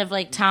sensitive,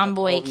 like,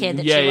 tomboy kid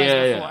that she was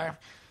before. Yeah.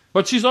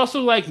 But she's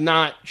also, like,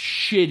 not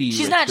shitty.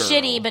 She's not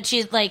shitty, but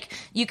she's, like,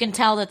 you can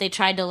tell that they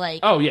tried to,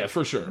 like... Oh, yeah,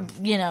 for sure.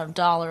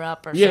 Doll her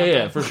up or something.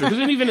 Yeah, for sure.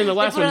 Because even in the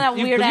last one... that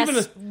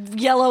weird-ass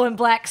yellow and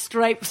black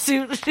striped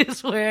suit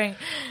she's wearing.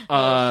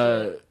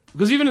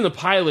 Because even in the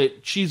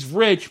pilot, she's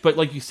rich, but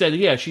like you said,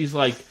 yeah, she's,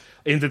 like,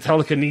 into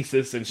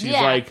telekinesis, and she's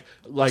like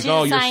she's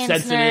you're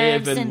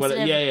sensitive, and what...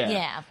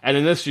 Yeah. And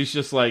in this, she's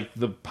just, like,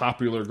 the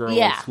popular girl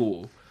at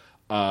school.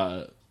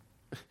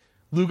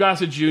 Lou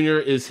Gossett Jr.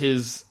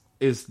 is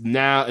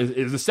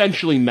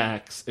essentially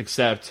Max,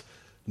 except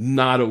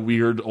not a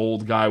weird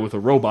old guy with a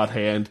robot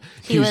hand.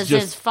 He was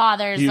his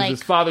father's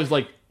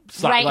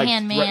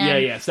right-hand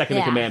man. Second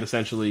in command,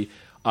 essentially,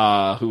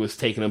 who was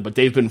taking him. But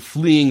they've been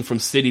fleeing from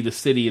city to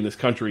city in this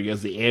country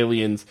as the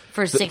aliens...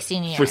 For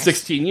 16 years. For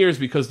 16 years,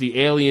 because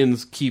the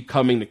aliens keep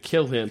coming to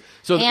kill him.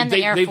 So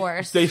the Air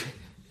Force.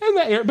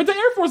 But the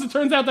Air Force, it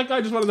turns out that guy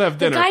just wanted to have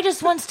dinner. The guy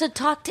just wants to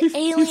talk to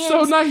aliens. He's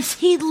so nice.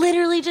 He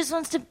literally just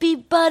wants to be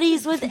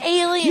buddies with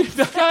aliens. He's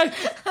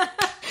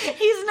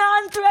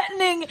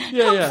non-threatening.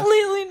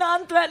 Completely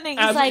non-threatening.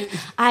 He's like,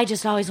 I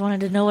just always wanted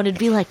to know what it'd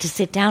be like to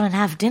sit down and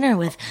have dinner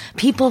with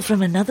people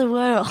from another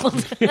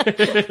world.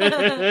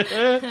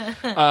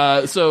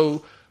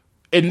 So,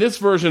 in this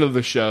version of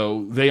the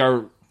show, they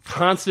are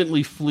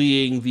constantly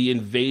fleeing the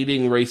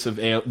invading race of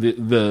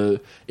the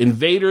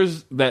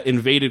invaders that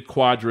invaded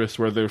Quadris,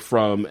 where they're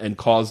from, and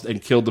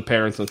killed the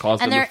parents and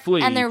caused them to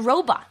flee. And they're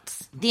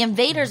robots. The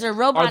invaders are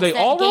robots. Are they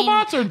all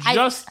robots, or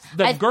just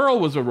the girl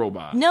was a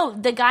robot? No,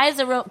 the guy's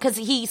a robot, because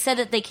he said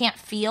that they can't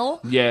feel.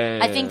 Yeah.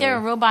 I think there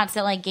are robots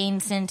that, like, gain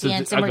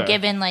sentience and were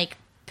given, like,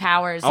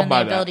 powers and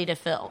the ability to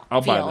feel.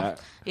 I'll buy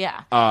that. Yeah.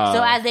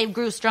 So as they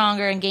grew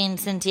stronger and gained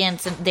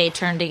sentience, they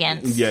turned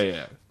against.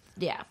 Yeah.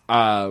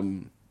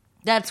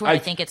 That's where I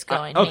think it's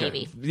going,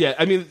 maybe. Yeah,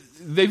 I mean,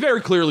 they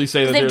very clearly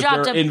say that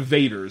they're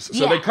invaders,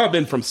 so they come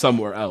in from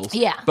somewhere else.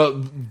 Yeah. But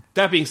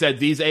that being said,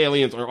 these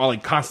aliens are all,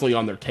 like, constantly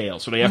on their tail,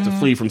 so they have to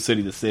flee from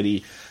city to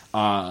city.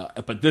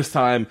 But this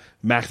time,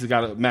 Matthew's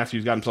got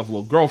himself a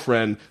little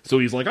girlfriend, so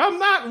he's like, I'm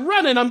not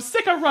running, I'm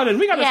sick of running,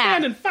 we gotta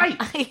stand and fight.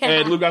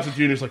 And Lou Gossett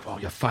Jr. is like, oh,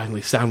 you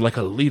finally sound like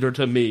a leader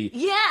to me.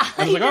 Yeah.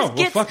 And I was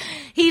like, fuck.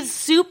 He's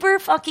super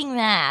fucking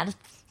mad.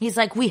 He's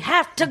like, we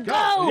have to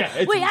go.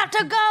 Yeah, we have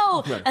to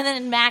go. Right. And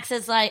then Max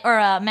is like, or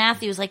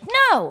Matthew's like,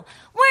 no,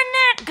 we're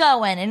not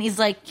going. And he's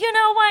like, you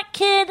know what,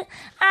 kid?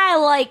 I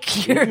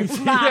like your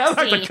moxie. I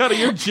like the cut of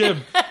your jib.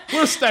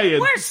 We're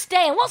staying. We're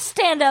staying. We'll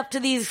stand up to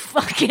these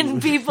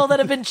fucking people that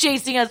have been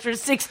chasing us for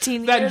 16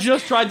 years. That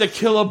just tried to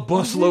kill a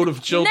busload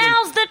of children.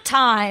 Now's the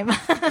time.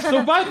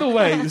 So, by the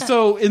way, in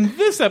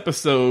this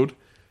episode,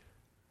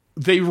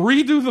 they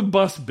redo the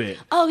bus bit.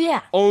 Oh yeah.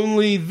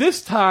 Only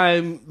this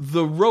time,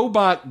 the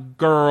robot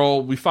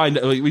girl, we find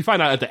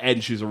out at the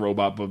end she's a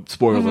robot, but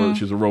spoiler alert,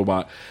 she's a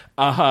robot.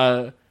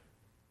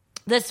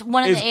 That's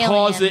one of the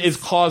aliens.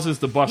 Causes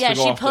the bus to go off.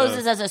 Yeah, she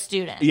poses as a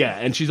student. Yeah,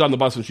 and she's on the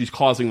bus and she's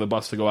causing the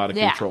bus to go out of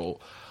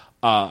control.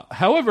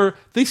 However,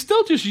 they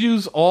still just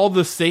use all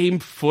the same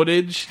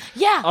footage.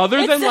 Yeah.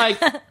 Other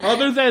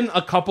than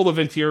a couple of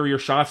interior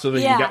shots, so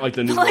that you get like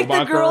the new like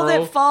robot the girl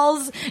that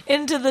falls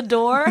into the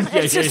door.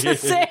 It's just the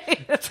same.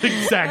 It's the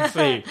exact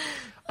same.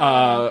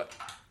 The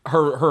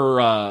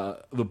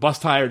bus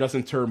tire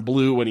doesn't turn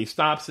blue when he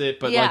stops it,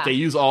 but like they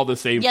use all the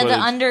same footage.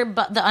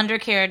 The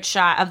undercarriage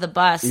shot of the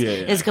bus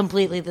is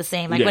completely the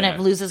same. Like when it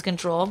loses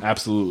control.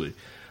 Absolutely.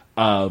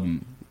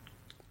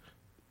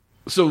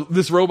 So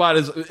this robot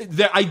is...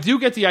 I do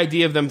get the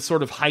idea of them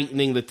sort of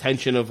heightening the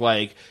tension of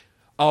like,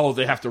 oh,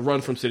 they have to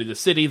run from city to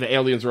city. The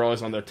aliens are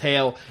always on their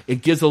tail.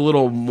 It gives a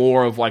little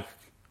more of like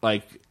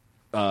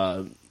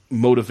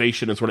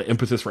motivation and sort of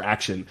impetus for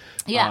action.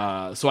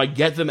 Yeah. So I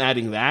get them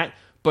adding that.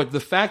 But the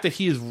fact that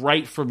he is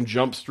right from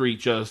Jump Street,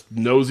 just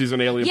knows he's an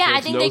alien. Yeah,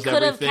 I think they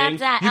could have kept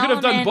that. You could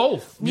have done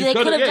both. They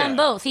could have done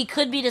both. He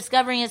could be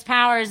discovering his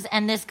powers,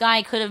 and this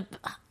guy could have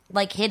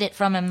like hid it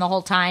from him the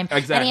whole time.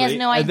 Exactly. And he has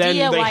no idea why. And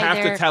then they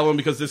have to tell him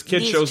because this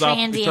kid shows up.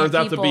 He turns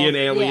out to be an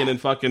alien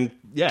and fucking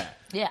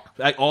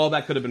all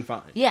that could have been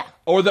fine. Yeah.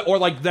 Or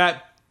like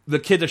that. The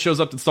kid that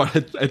shows up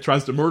and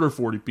tries to murder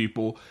 40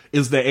 people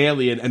is the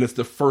alien, and it's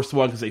the first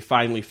one because they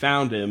finally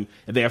found him,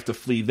 and they have to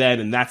flee then,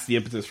 and that's the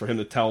impetus for him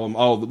to tell him,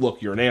 oh,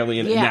 look, you're an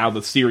alien, and now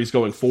the series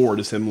going forward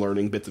is him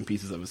learning bits and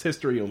pieces of his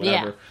history and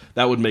whatever. Yeah.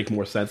 That would make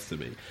more sense to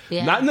me.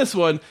 Yeah. Not in this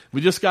one. We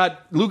just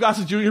got Lou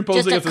Gossett Jr.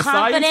 posing as a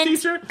science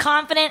teacher.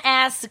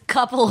 Confident-ass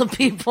couple of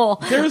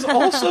people. There's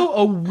also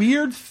a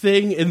weird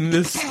thing in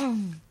this.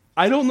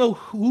 I don't know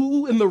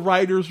who in the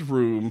writer's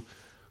room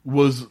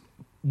was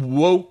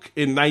woke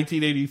in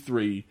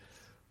 1983,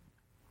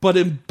 but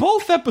in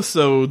both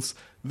episodes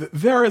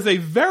there is a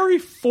very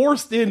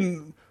forced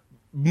in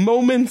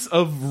moments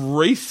of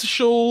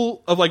racism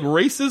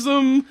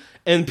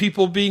and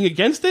people being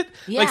against it.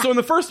 Yeah. Like, so in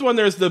the first one,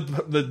 there's the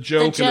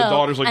joke, and the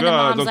daughter's like,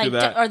 oh, don't do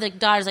that. Or the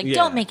daughter's like,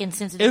 don't make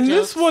insensitive jokes. In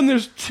jokes. this one,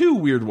 there's two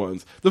weird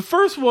ones. The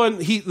first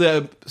one,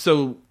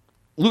 so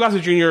Lou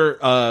Gossett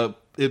Jr.,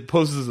 it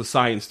poses as a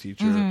science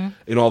teacher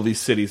in all these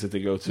cities that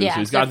they go to. Yeah, so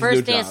he's got his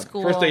new job.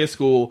 First day of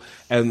school,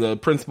 and the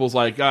principal's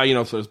like,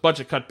 so there's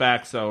budget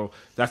cutback, so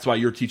that's why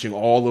you're teaching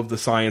all of the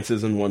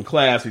sciences in one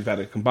class. We've had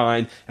it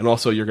combined, and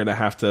also you're going to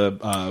have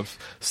to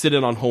sit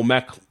in on home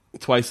ec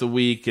twice a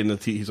week. And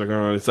he's like,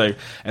 it's like,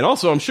 and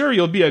also I'm sure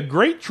you'll be a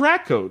great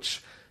track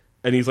coach.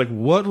 And he's like,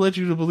 what led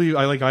you to believe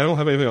I don't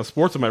have anything on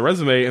sports on my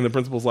resume? And the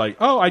principal's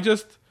like,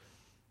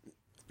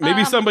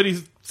 maybe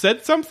somebody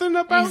said something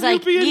about you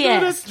being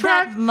good at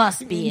track. That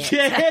must be it.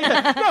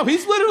 Yeah. No,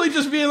 he's literally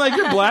just being like,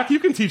 you're black, you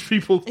can teach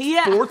people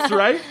sports,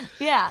 right?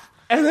 Yeah.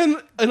 And then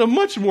in a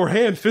much more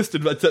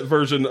hand-fisted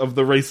version of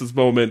the racist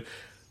moment,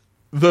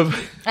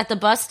 at the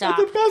bus stop.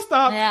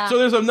 Yeah. So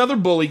there's another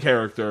bully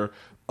character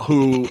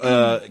who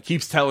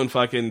keeps telling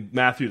fucking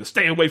Matthew to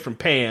stay away from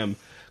Pam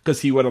because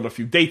he went on a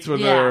few dates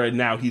with her, and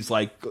now he's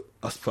like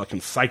a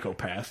fucking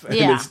psychopath and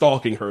is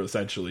stalking her,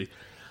 essentially.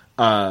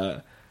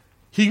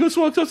 He goes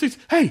to and says,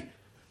 hey,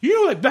 you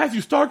know that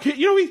Matthew Starr kid?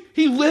 You know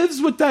he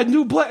lives with that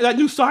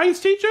new science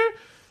teacher?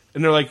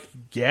 And they're like,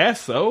 yeah,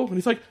 so? And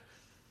he's like,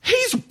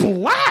 he's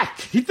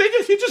black! He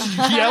just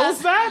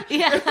yells that?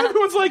 Yeah. And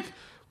everyone's like,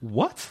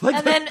 what?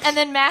 Like, and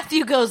then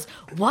Matthew goes,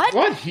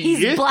 what?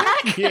 He's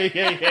black? Yeah.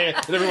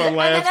 And everyone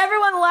laughs. And then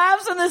everyone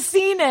laughs and the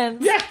scene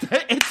ends. Yeah,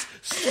 it's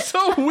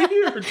so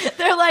weird.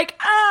 They're like,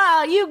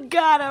 you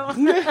got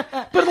him.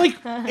 But like,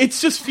 it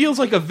just feels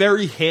like a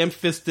very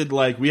ham-fisted,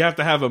 like, we have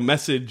to have a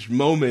message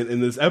moment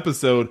in this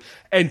episode,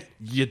 and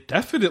you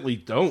definitely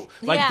don't.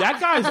 Like,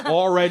 that guy's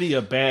already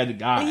a bad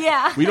guy.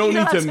 Yeah. We don't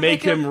need to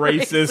make him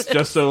racist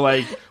just so,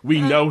 like, we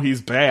know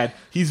he's bad.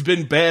 He's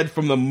been bad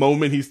from the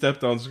moment he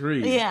stepped on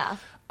screen. Yeah.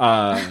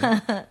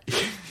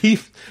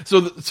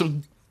 So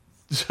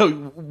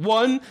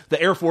one,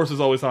 the Air Force is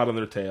always hot on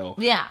their tail.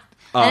 Yeah.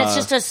 And it's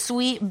just a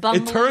sweet,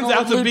 bumbling It turns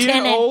out to be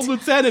an old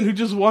lieutenant who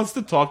just wants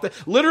to talk.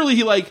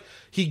 Literally,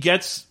 he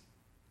gets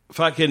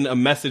fucking a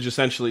message,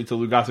 essentially, to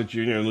Lou Gossett Jr.,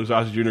 and Lou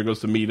Gossett Jr.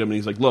 goes to meet him, and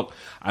he's like, look,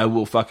 I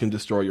will fucking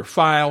destroy your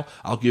file.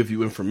 I'll give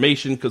you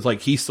information, because,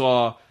 like, he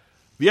saw...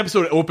 The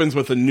episode opens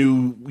with a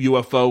new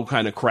UFO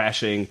kind of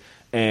crashing,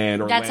 or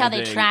that's landing, how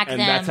they track them.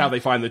 And that's how they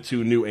find the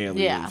two new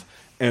aliens. Yeah.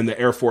 And the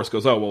Air Force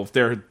goes,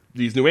 if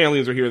these new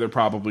aliens are here, they're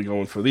probably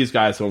going for these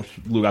guys, so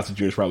Lou Gossett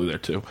Jr. is probably there,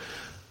 too.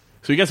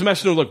 So he gets a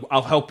message to him, look,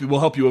 we'll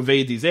help you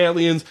evade these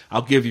aliens.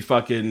 I'll give you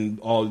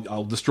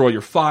I'll destroy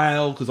your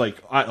file. Cause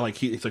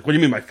he's like, what do you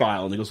mean my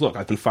file? And he goes, look,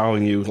 I've been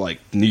following you like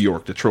New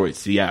York, Detroit,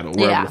 Seattle,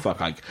 wherever the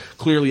fuck.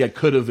 Clearly I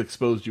could have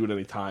exposed you at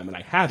any time, and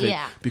I haven't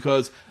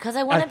because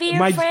I want to be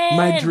your friend.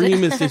 My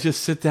dream is to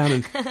just sit down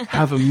and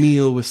have a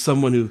meal with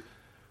someone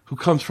who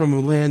comes from a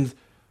land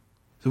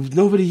that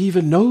nobody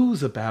even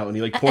knows about. And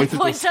he points at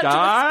the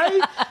sky.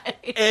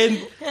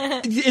 And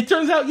it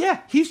turns out,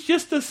 he's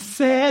just a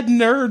sad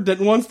nerd that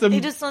wants to...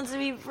 He just wants to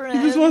be friends.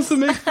 He just wants to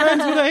make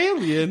friends with an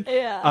alien.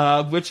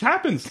 Yeah. Which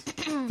happens.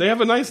 They have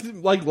a nice,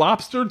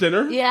 lobster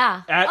dinner.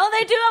 Yeah.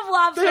 They do have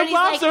lobster. They have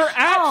lobster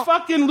at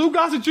fucking Lou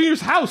Gossett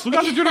Jr.'s house. Lou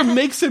Gossett Jr.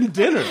 makes him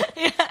dinner.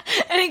 Yeah.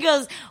 And he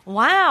goes,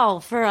 wow,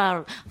 for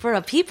a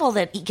people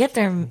that get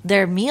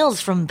their meals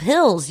from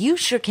pills, you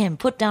sure can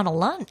put down a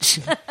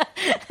lunch.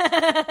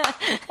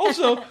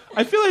 Also,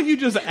 I feel like you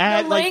just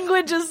add... The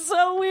language is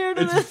so weird.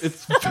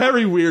 It's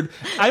very weird.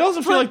 I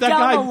also feel like that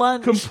guy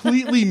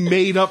completely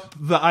made up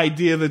the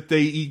idea that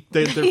they eat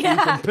their food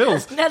from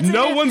pills.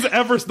 No one's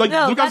ever...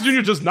 Lou Gossett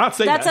Jr. does not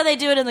say that. That's how they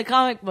do it in the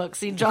comic books.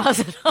 He draws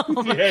it home.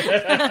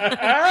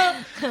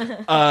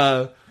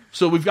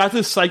 So we've got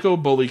this psycho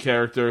bully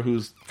character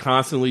who's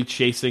constantly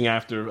chasing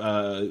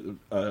after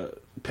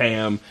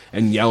Pam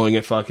and yelling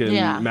at fucking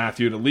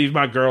Matthew to leave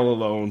my girl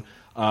alone.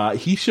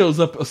 He shows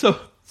up... So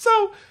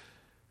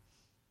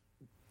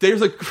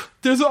there's an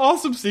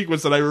awesome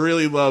sequence that I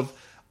really love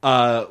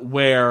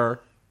where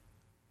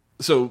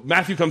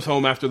Matthew comes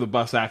home after the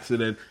bus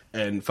accident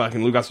and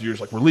fucking Lou Gossett Jr.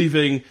 is like, we're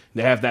leaving. And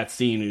they have that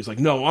scene and he's like,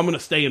 no, I'm going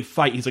to stay and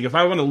fight. He's like, if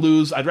I want to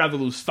lose, I'd rather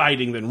lose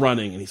fighting than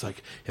running. And he's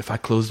like, if I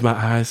closed my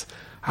eyes,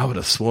 I would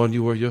have sworn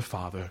you were your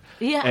father.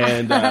 Yeah.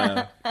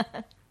 And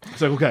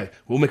it's like, okay,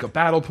 we'll make a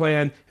battle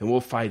plan and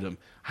we'll fight him.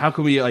 How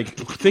can we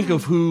think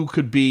of who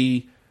could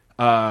be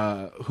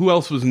who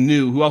else was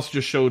new? Who else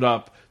just showed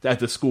up at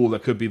the school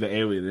that could be the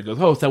alien? And he goes,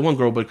 it's that one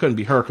girl, but it couldn't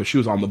be her because she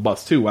was on the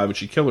bus too. Why would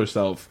she kill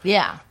herself?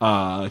 Yeah.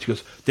 She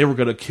goes, they were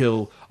going to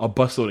kill a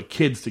busload of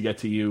kids to get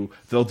to you.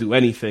 They'll do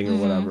anything or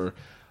whatever.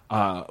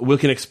 We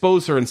can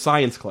expose her in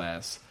science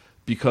class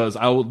because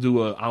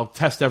I'll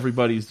test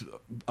everybody's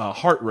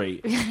heart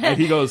rate. And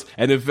he goes,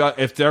 and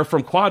if they're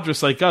from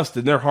Quadris like us,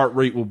 then their heart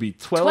rate will be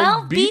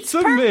 12 beats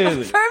a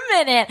minute. Per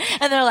minute.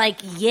 And they're like,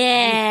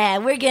 yeah,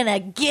 we're going to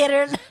get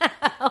her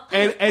now.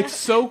 And it's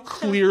so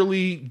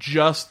clearly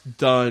just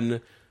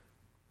done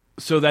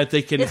so that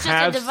they can It's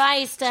just a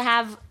device to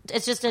have.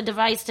 It's just a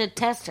device to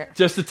test her.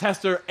 Just to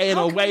test her in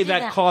a way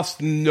that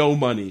costs no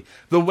money.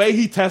 The way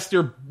he tests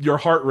your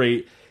heart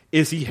rate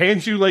is he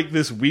hands you like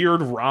this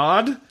weird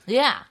rod.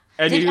 Yeah.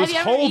 And you just hold it.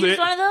 Have you ever used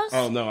one of those?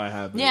 Oh no, I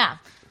haven't. Yeah.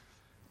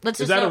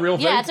 Is that a real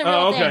thing? Yeah, it's a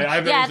real thing.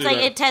 Yeah, it's like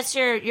it tests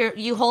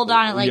you hold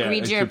on, it like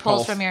reads your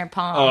pulse from your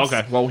palms. Oh,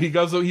 okay. Well, he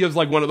has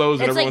like one of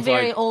those. It's like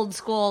very old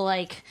school.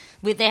 Like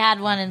they had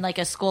one in like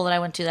a school that I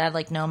went to that had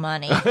like no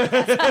money.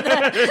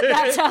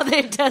 That's how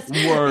they test.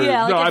 Word.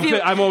 Yeah, like no,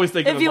 I'm always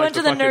thinking if you went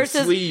to the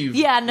nurse's sleeve.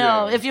 Yeah,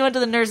 no. Yeah. If you went to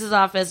the nurse's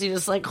office, you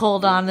just like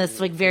hold on this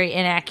like very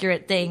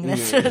inaccurate thing.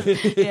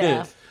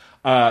 Yeah.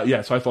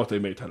 So I thought they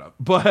made that up,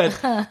 but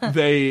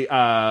they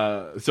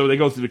so they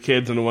go through the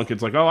kids, and the one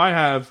kid's like, "Oh, I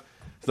have."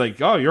 It's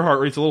like, "Oh, your heart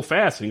rate's a little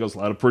fast." And he goes, "A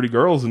lot of pretty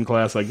girls in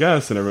class, I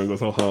guess." And everyone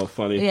goes, "Oh,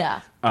 funny."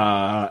 Yeah.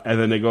 And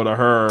then they go to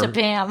her. To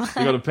Pam.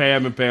 They go to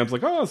Pam, and Pam's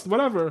like, "Oh, it's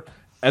whatever."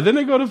 And then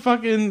they go to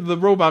fucking the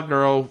robot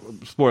girl.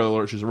 Spoiler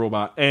alert, she's a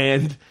robot.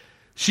 And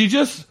she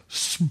just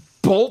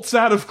bolts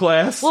out of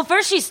class. Well,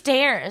 first she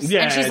stares.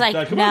 Yeah, and she's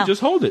like, come no. on,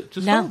 just hold it.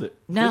 Just hold it.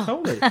 No. Just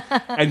hold it.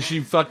 And she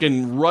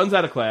fucking runs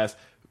out of class.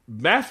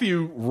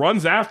 Matthew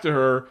runs after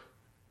her.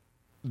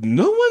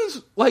 No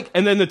one's like,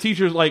 and then the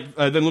teacher's like,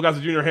 then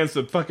Lugasa Jr. hands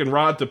the fucking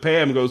rod to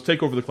Pam and goes,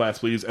 "Take over the class,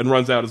 please," and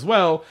runs out as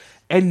well.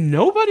 And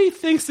nobody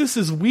thinks this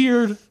is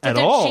weird at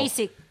all. They're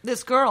chasing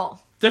this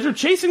girl. That they're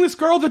chasing this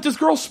girl, that this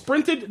girl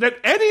sprinted, that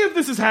any of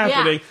this is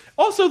happening. Yeah.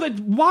 Also, that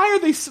why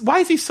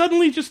is he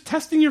suddenly just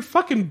testing your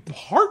fucking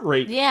heart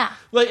rate? Yeah.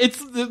 Like,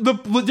 it's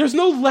there's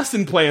no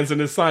lesson plans in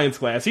his science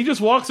class. He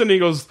just walks in and he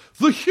goes,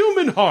 "The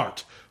human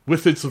heart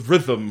with its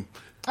rhythm."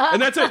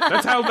 And that's it.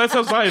 That's how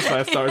science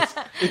class starts.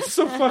 It's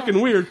so fucking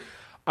weird.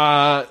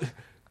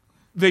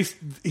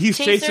 He's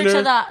chasing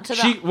her.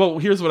 Well,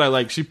 here's what I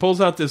like. She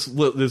pulls out this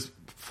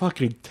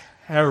fucking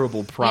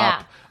terrible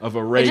prop of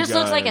a ray gun. It just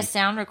looks like a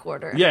sound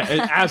recorder. Yeah,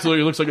 it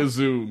absolutely looks like a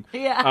Zoom.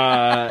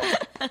 Yeah.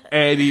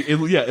 And it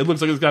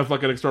looks like it's got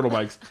fucking external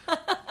mics.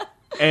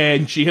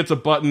 And she hits a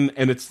button,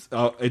 and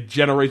it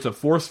generates a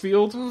force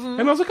field.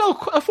 Mm-hmm. And I was like,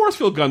 "Oh, a force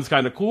field gun's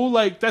kind of cool."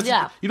 Like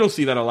you don't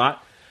see that a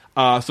lot.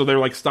 So they're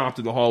like stopped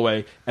in the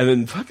hallway, and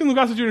then fucking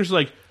Lugasa Jr. is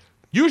like,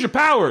 "Use your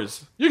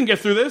powers. You can get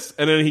through this."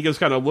 And then he just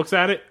kind of looks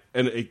at it,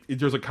 and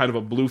there's a kind of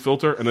a blue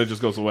filter, and then it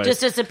just goes away.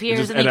 Just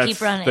disappears, and they keep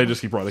running. They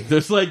just keep running.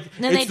 There's like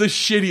it's the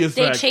shittiest.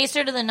 They chase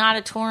her to the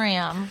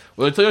nauditorium.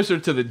 Well, they chase her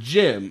to the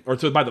gym or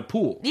by the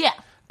pool. Yeah.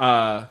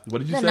 What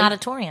did you say? The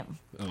nauditorium.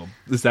 Oh,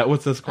 is that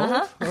what that's called?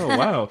 Uh-huh. Oh,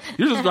 wow.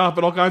 You're just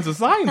dropping all kinds of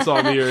science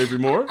on me here, Avery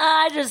Moore.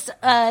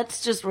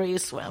 It's just where you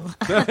swim.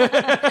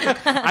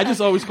 I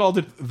just always called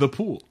it the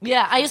pool.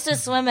 Yeah, I used to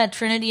swim at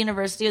Trinity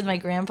University with my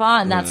grandpa,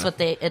 and that's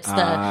what it's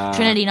the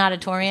Trinity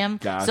Nauditorium.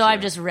 Gotcha. So I've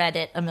just read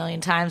it a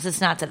million times.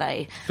 It's not that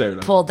I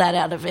pulled that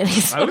out of any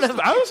I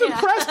was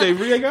impressed,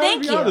 Avery. I gotta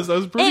be honest. I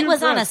was pretty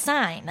impressed. It was on a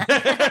sign.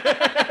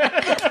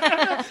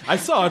 I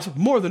saw it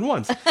more than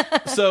once.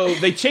 So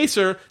they chase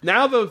her.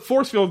 Now the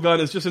force field gun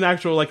is just an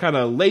actual like kind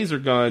of laser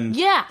gun.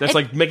 Yeah, that's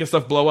like making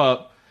stuff blow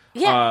up.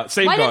 Yeah,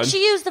 same Why gun. didn't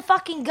she use the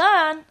fucking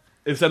gun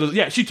instead of?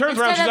 Yeah, she turns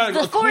around. She's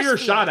got a clear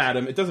shot at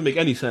him. It doesn't make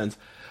any sense.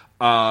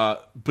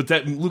 But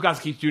that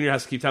Lugasa Jr.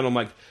 has to keep telling him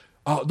like,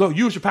 "Oh no,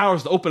 use your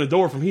powers to open a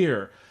door from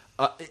here."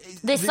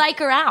 They psych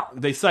her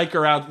out. They psych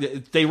her out.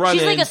 They run in.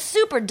 She's like a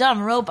super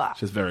dumb robot.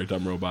 She's a very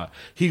dumb robot.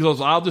 He goes,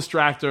 "I'll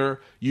distract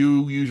her.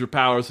 You use your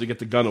powers to get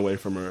the gun away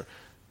from her."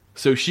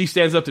 So she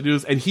stands up to do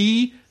this, and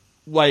he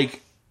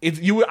like.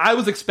 I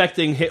was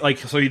expecting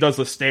so he does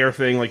the stare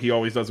thing like he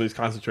always does when he's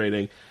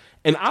concentrating,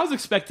 and I was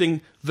expecting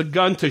the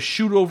gun to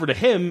shoot over to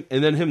him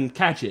and then him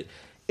catch it.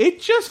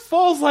 It just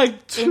falls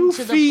like 2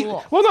 feet.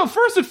 Well, no,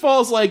 first it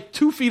falls like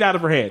 2 feet out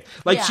of her hand.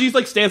 Like she's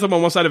like stands up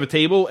on one side of a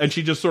table and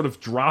she just sort of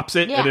drops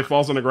it and it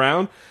falls on the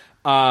ground.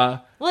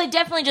 Well, they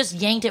definitely just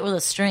yanked it with a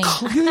string.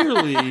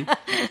 Clearly.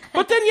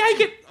 But then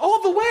yank it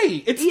all the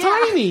way. It's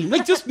tiny.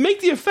 Like, just make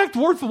the effect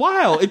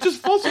worthwhile. It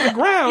just falls to the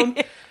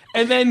ground.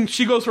 And then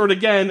she goes for it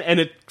again, and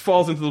it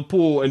falls into the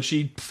pool, and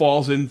she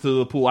falls into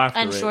the pool after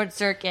it. And short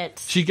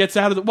circuit. She gets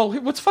out of the... Well,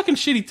 what's fucking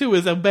shitty, too,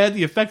 is how bad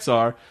the effects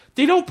are.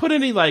 They don't put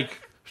any, like,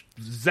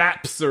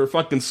 zaps or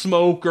fucking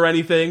smoke or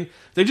anything.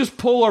 They just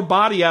pull her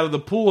body out of the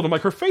pool, and I'm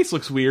like, her face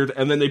looks weird,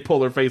 and then they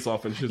pull her face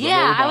off, and she's a robot.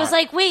 Yeah, I was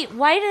like, wait,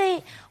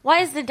 why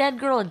is the dead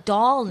girl a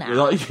doll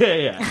now?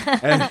 Yeah.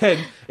 And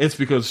then it's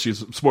because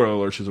spoiler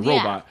alert, she's a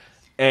robot.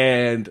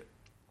 And...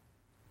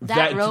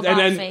 That robot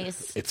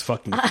face. It's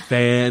fucking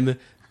fantastic.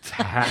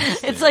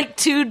 It's like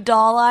 2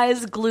 doll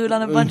eyes glued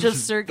on a bunch of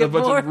circuit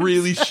boards. A bunch of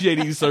really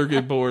shitty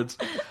circuit boards.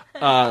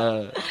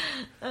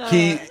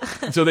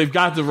 So they've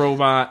got the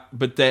robot,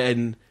 but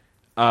then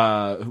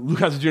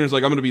Lugasa Jr. is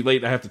like, "I'm going to be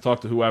late. I have to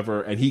talk to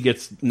whoever," and he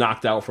gets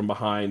knocked out from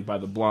behind by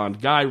the blonde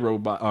guy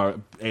robot or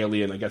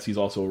alien. I guess he's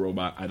also a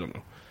robot. I don't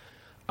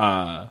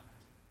know.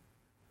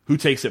 Who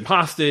takes him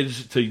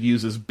hostage to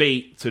use as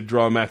bait to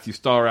draw Matthew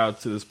Starr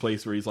out to this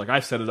place where he's like,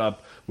 "I've set it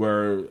up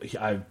where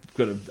I've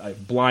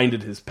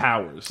blinded his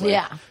powers."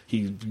 Like,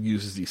 he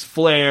uses these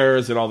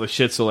flares and all this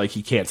shit, so like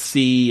he can't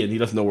see and he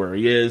doesn't know where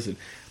he is. And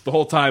the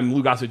whole time,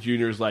 Lugasa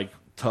Jr. is like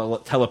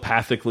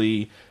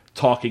telepathically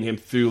talking him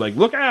through, like,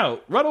 look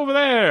out, run over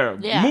there,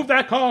 move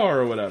that car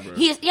or whatever.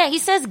 He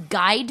says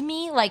guide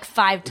me like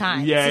 5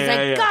 times.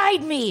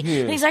 Guide me.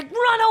 And he's like,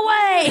 run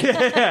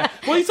away.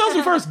 Well, he tells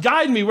him first,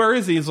 guide me, where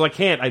is he? He's like,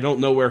 I don't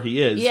know where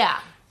he is. Yeah.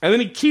 And then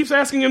he keeps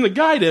asking him to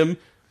guide him,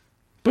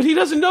 but he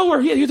doesn't know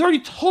where he is. He's already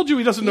told you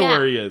he doesn't know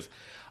where he is.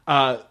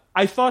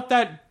 I thought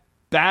that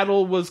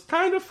battle was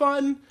kind of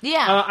fun.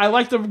 Yeah. I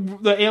like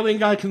the alien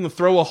guy can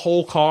throw a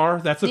whole car.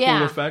 That's a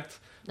cool effect.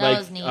 That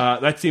was neat.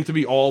 That seemed to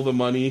be all the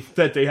money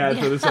that they had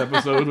for this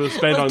episode was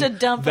spent on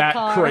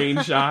that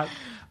crane shot.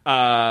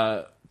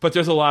 But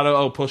there's a lot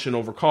of pushing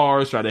over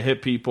cars, trying to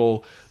hit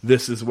people.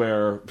 This is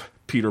where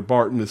Peter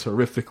Barton is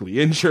horrifically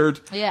injured.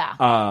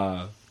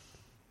 Yeah.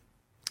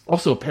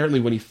 Also,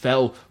 apparently, when he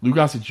fell, Lou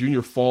Gossett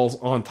Jr. falls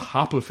on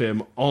top of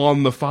him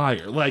on the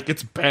fire. Like,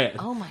 it's bad.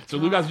 Oh, my God. So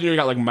Lou Gossett Jr.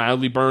 got, like,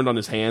 mildly burned on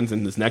his hands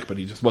and his neck, but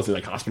he just wasn't,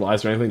 like,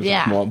 hospitalized or anything.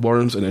 Just small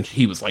burns, and then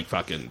he was, like,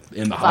 fucking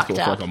in the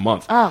hospital for, like, a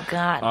month. Oh,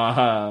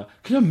 God.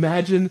 Can you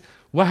imagine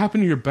what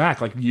happened to your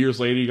back? Like, years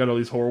later, you got all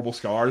these horrible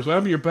scars. What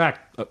happened to your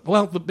back? Have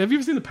you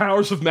ever seen The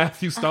Powers of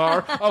Matthew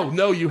Starr? Oh,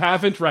 no, you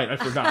haven't? Right, I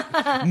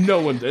forgot. No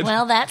one did.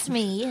 Well, that's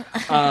me.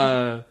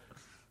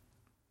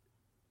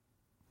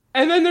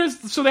 And then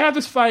they have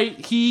this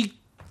fight. He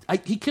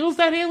kills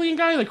that alien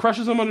guy, like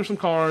crushes him under some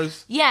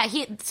cars. Yeah,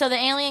 so the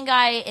alien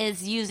guy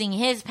is using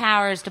his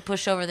powers to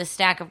push over the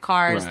stack of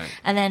cars,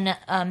 and then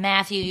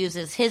Matthew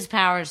uses his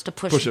powers to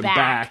push him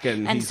back.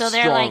 And so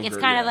they're stronger, like, it's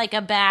kind of like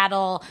a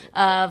battle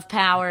of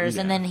powers,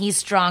 and then he's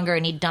stronger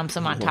and he dumps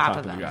him on top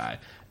of him. The guy.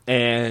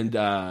 And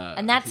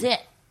that's it.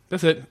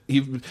 That's it.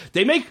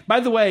 They make, by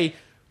the way,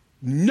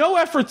 no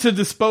effort to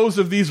dispose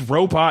of these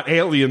robot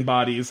alien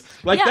bodies.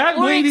 Like that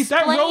lady,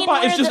 that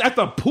robot is just at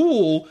the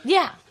pool.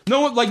 Yeah.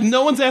 No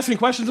one's asking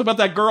questions about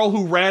that girl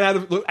who ran out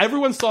of.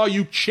 Everyone saw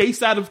you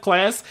chase out of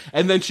class,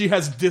 and then she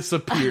has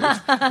disappeared.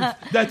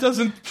 That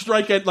doesn't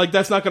strike at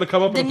that's not going to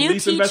come up. The in a new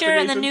police teacher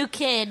and the new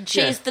kid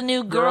chased the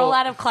new girl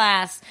out of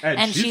class,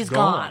 and she's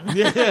gone.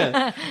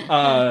 Yeah.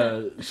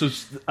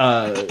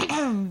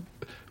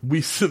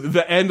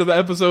 The end of the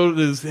episode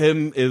is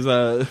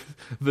the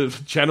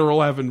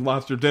general having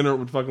lobster dinner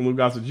with fucking Lou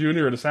Gossett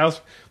Jr. at his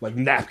house, like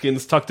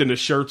napkins tucked in his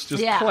shirts,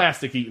 just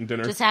classic eating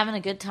dinner, just having a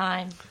good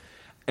time.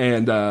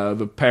 And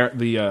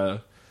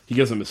he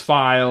gives him his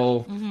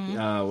file,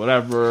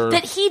 whatever.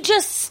 That he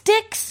just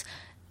sticks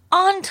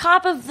on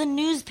top of the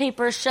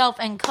newspaper shelf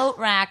and coat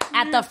rack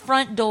at the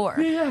front door.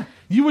 Yeah.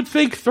 You would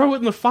think throw it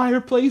in the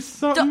fireplace,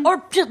 something.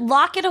 Or just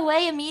lock it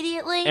away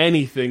immediately.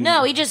 Anything.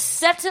 No, he just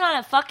sets it on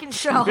a fucking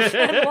shelf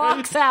and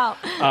walks out.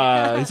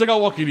 He's like, I'll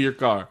walk you to your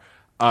car.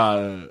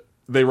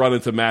 They run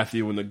into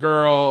Matthew and the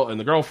girl and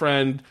the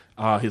girlfriend.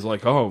 He's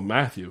like, oh,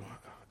 Matthew,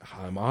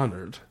 I'm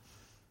honored.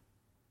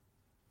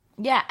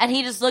 Yeah, and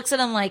he just looks at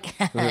him like,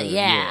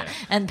 yeah.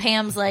 And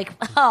Pam's like,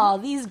 oh,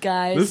 these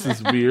guys. This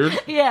is weird.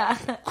 Yeah.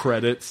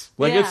 Credits.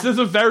 It's just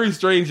a very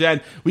strange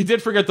end. We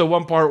did forget the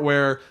one part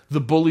where the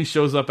bully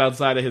shows up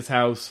outside of his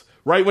house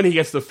right when he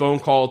gets the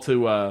phone call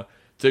to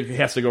he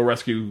has to go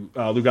rescue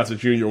Lou Gossett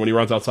Jr. When he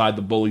runs outside,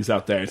 the bully's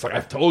out there. It's like,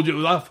 I've told you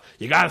enough.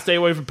 You got to stay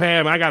away from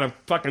Pam. I got to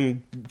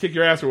fucking kick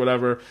your ass or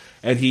whatever.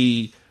 And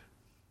he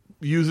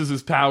uses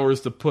his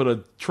powers to put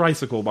a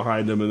tricycle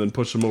behind him and then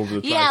push him over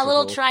the tricycle. Yeah, a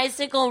little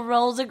tricycle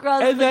rolls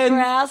across the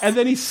grass. And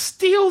then he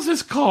steals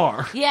his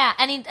car. Yeah,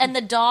 and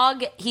the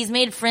dog, he's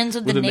made friends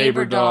with the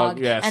neighbor dog.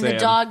 Yeah, and Sam. the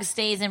dog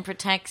stays and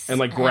protects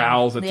and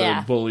growls at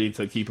the bully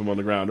to keep him on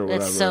the ground or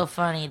whatever. It's so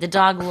funny. The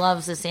dog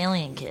loves this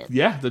alien kid.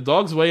 Yeah, the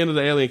dog's way into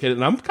the alien kid,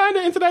 and I'm kind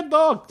of into that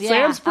dog. Yeah,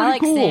 Sam's pretty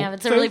cool. Sam.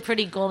 It's a really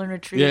pretty golden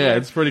retriever. Yeah,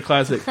 it's pretty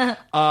classic.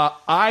 I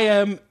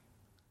am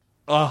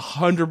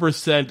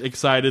 100%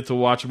 excited to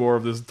watch more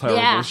of this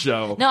terrible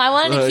show. No, I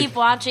wanted to keep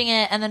watching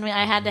it, and then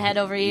I had to head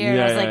over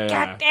here. I was like,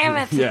 God damn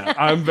it. Yeah,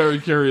 I'm very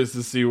curious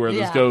to see where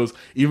this goes,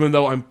 even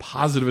though I'm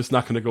positive it's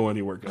not going to go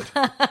anywhere good.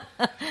 You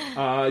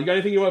got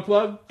anything you want to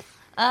plug?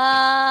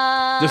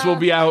 This will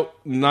be out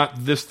not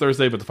this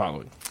Thursday, but the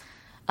following.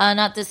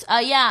 Not this.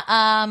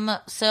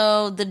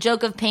 So the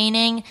Joke of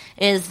Painting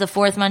is the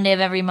fourth Monday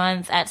of every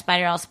month at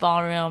Spider House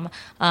Ballroom.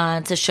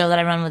 It's a show that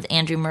I run with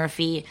Andrew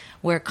Murphy,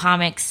 where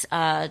comics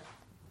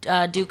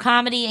do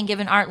comedy and give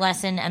an art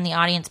lesson, and the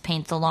audience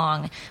paints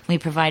along. We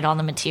provide all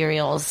the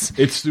materials.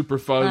 It's super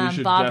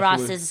fun. Bob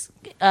Ross's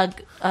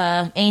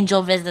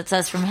angel visits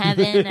us from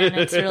heaven, and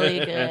it's really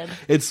good.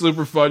 It's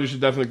super fun. You should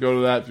definitely go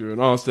to that if you're in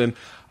Austin.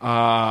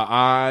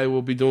 I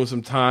will be doing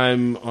some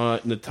time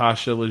on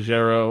Natasha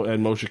Leggero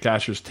and Moshe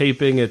Kasher's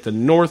taping at the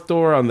North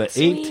Door on the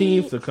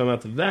 18th. So come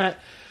out to that.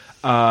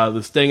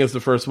 The Sting is the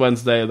first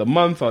Wednesday of the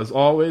month, as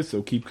always,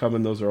 so keep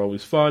coming. Those are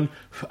always fun.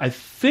 I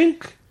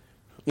think...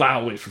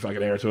 I'll wait for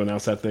fucking Air to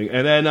announce that thing.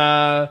 And then,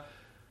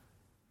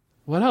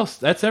 what else?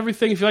 That's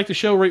everything. If you like the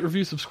show, rate,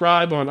 review,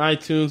 subscribe on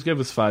iTunes. Give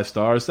us 5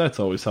 stars. That's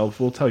always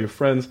helpful. Tell your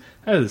friends.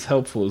 That is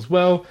helpful as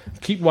well.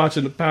 Keep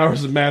watching The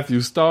Powers of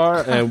Matthew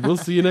Starr, and we'll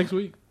see you next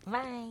week.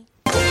 Bye.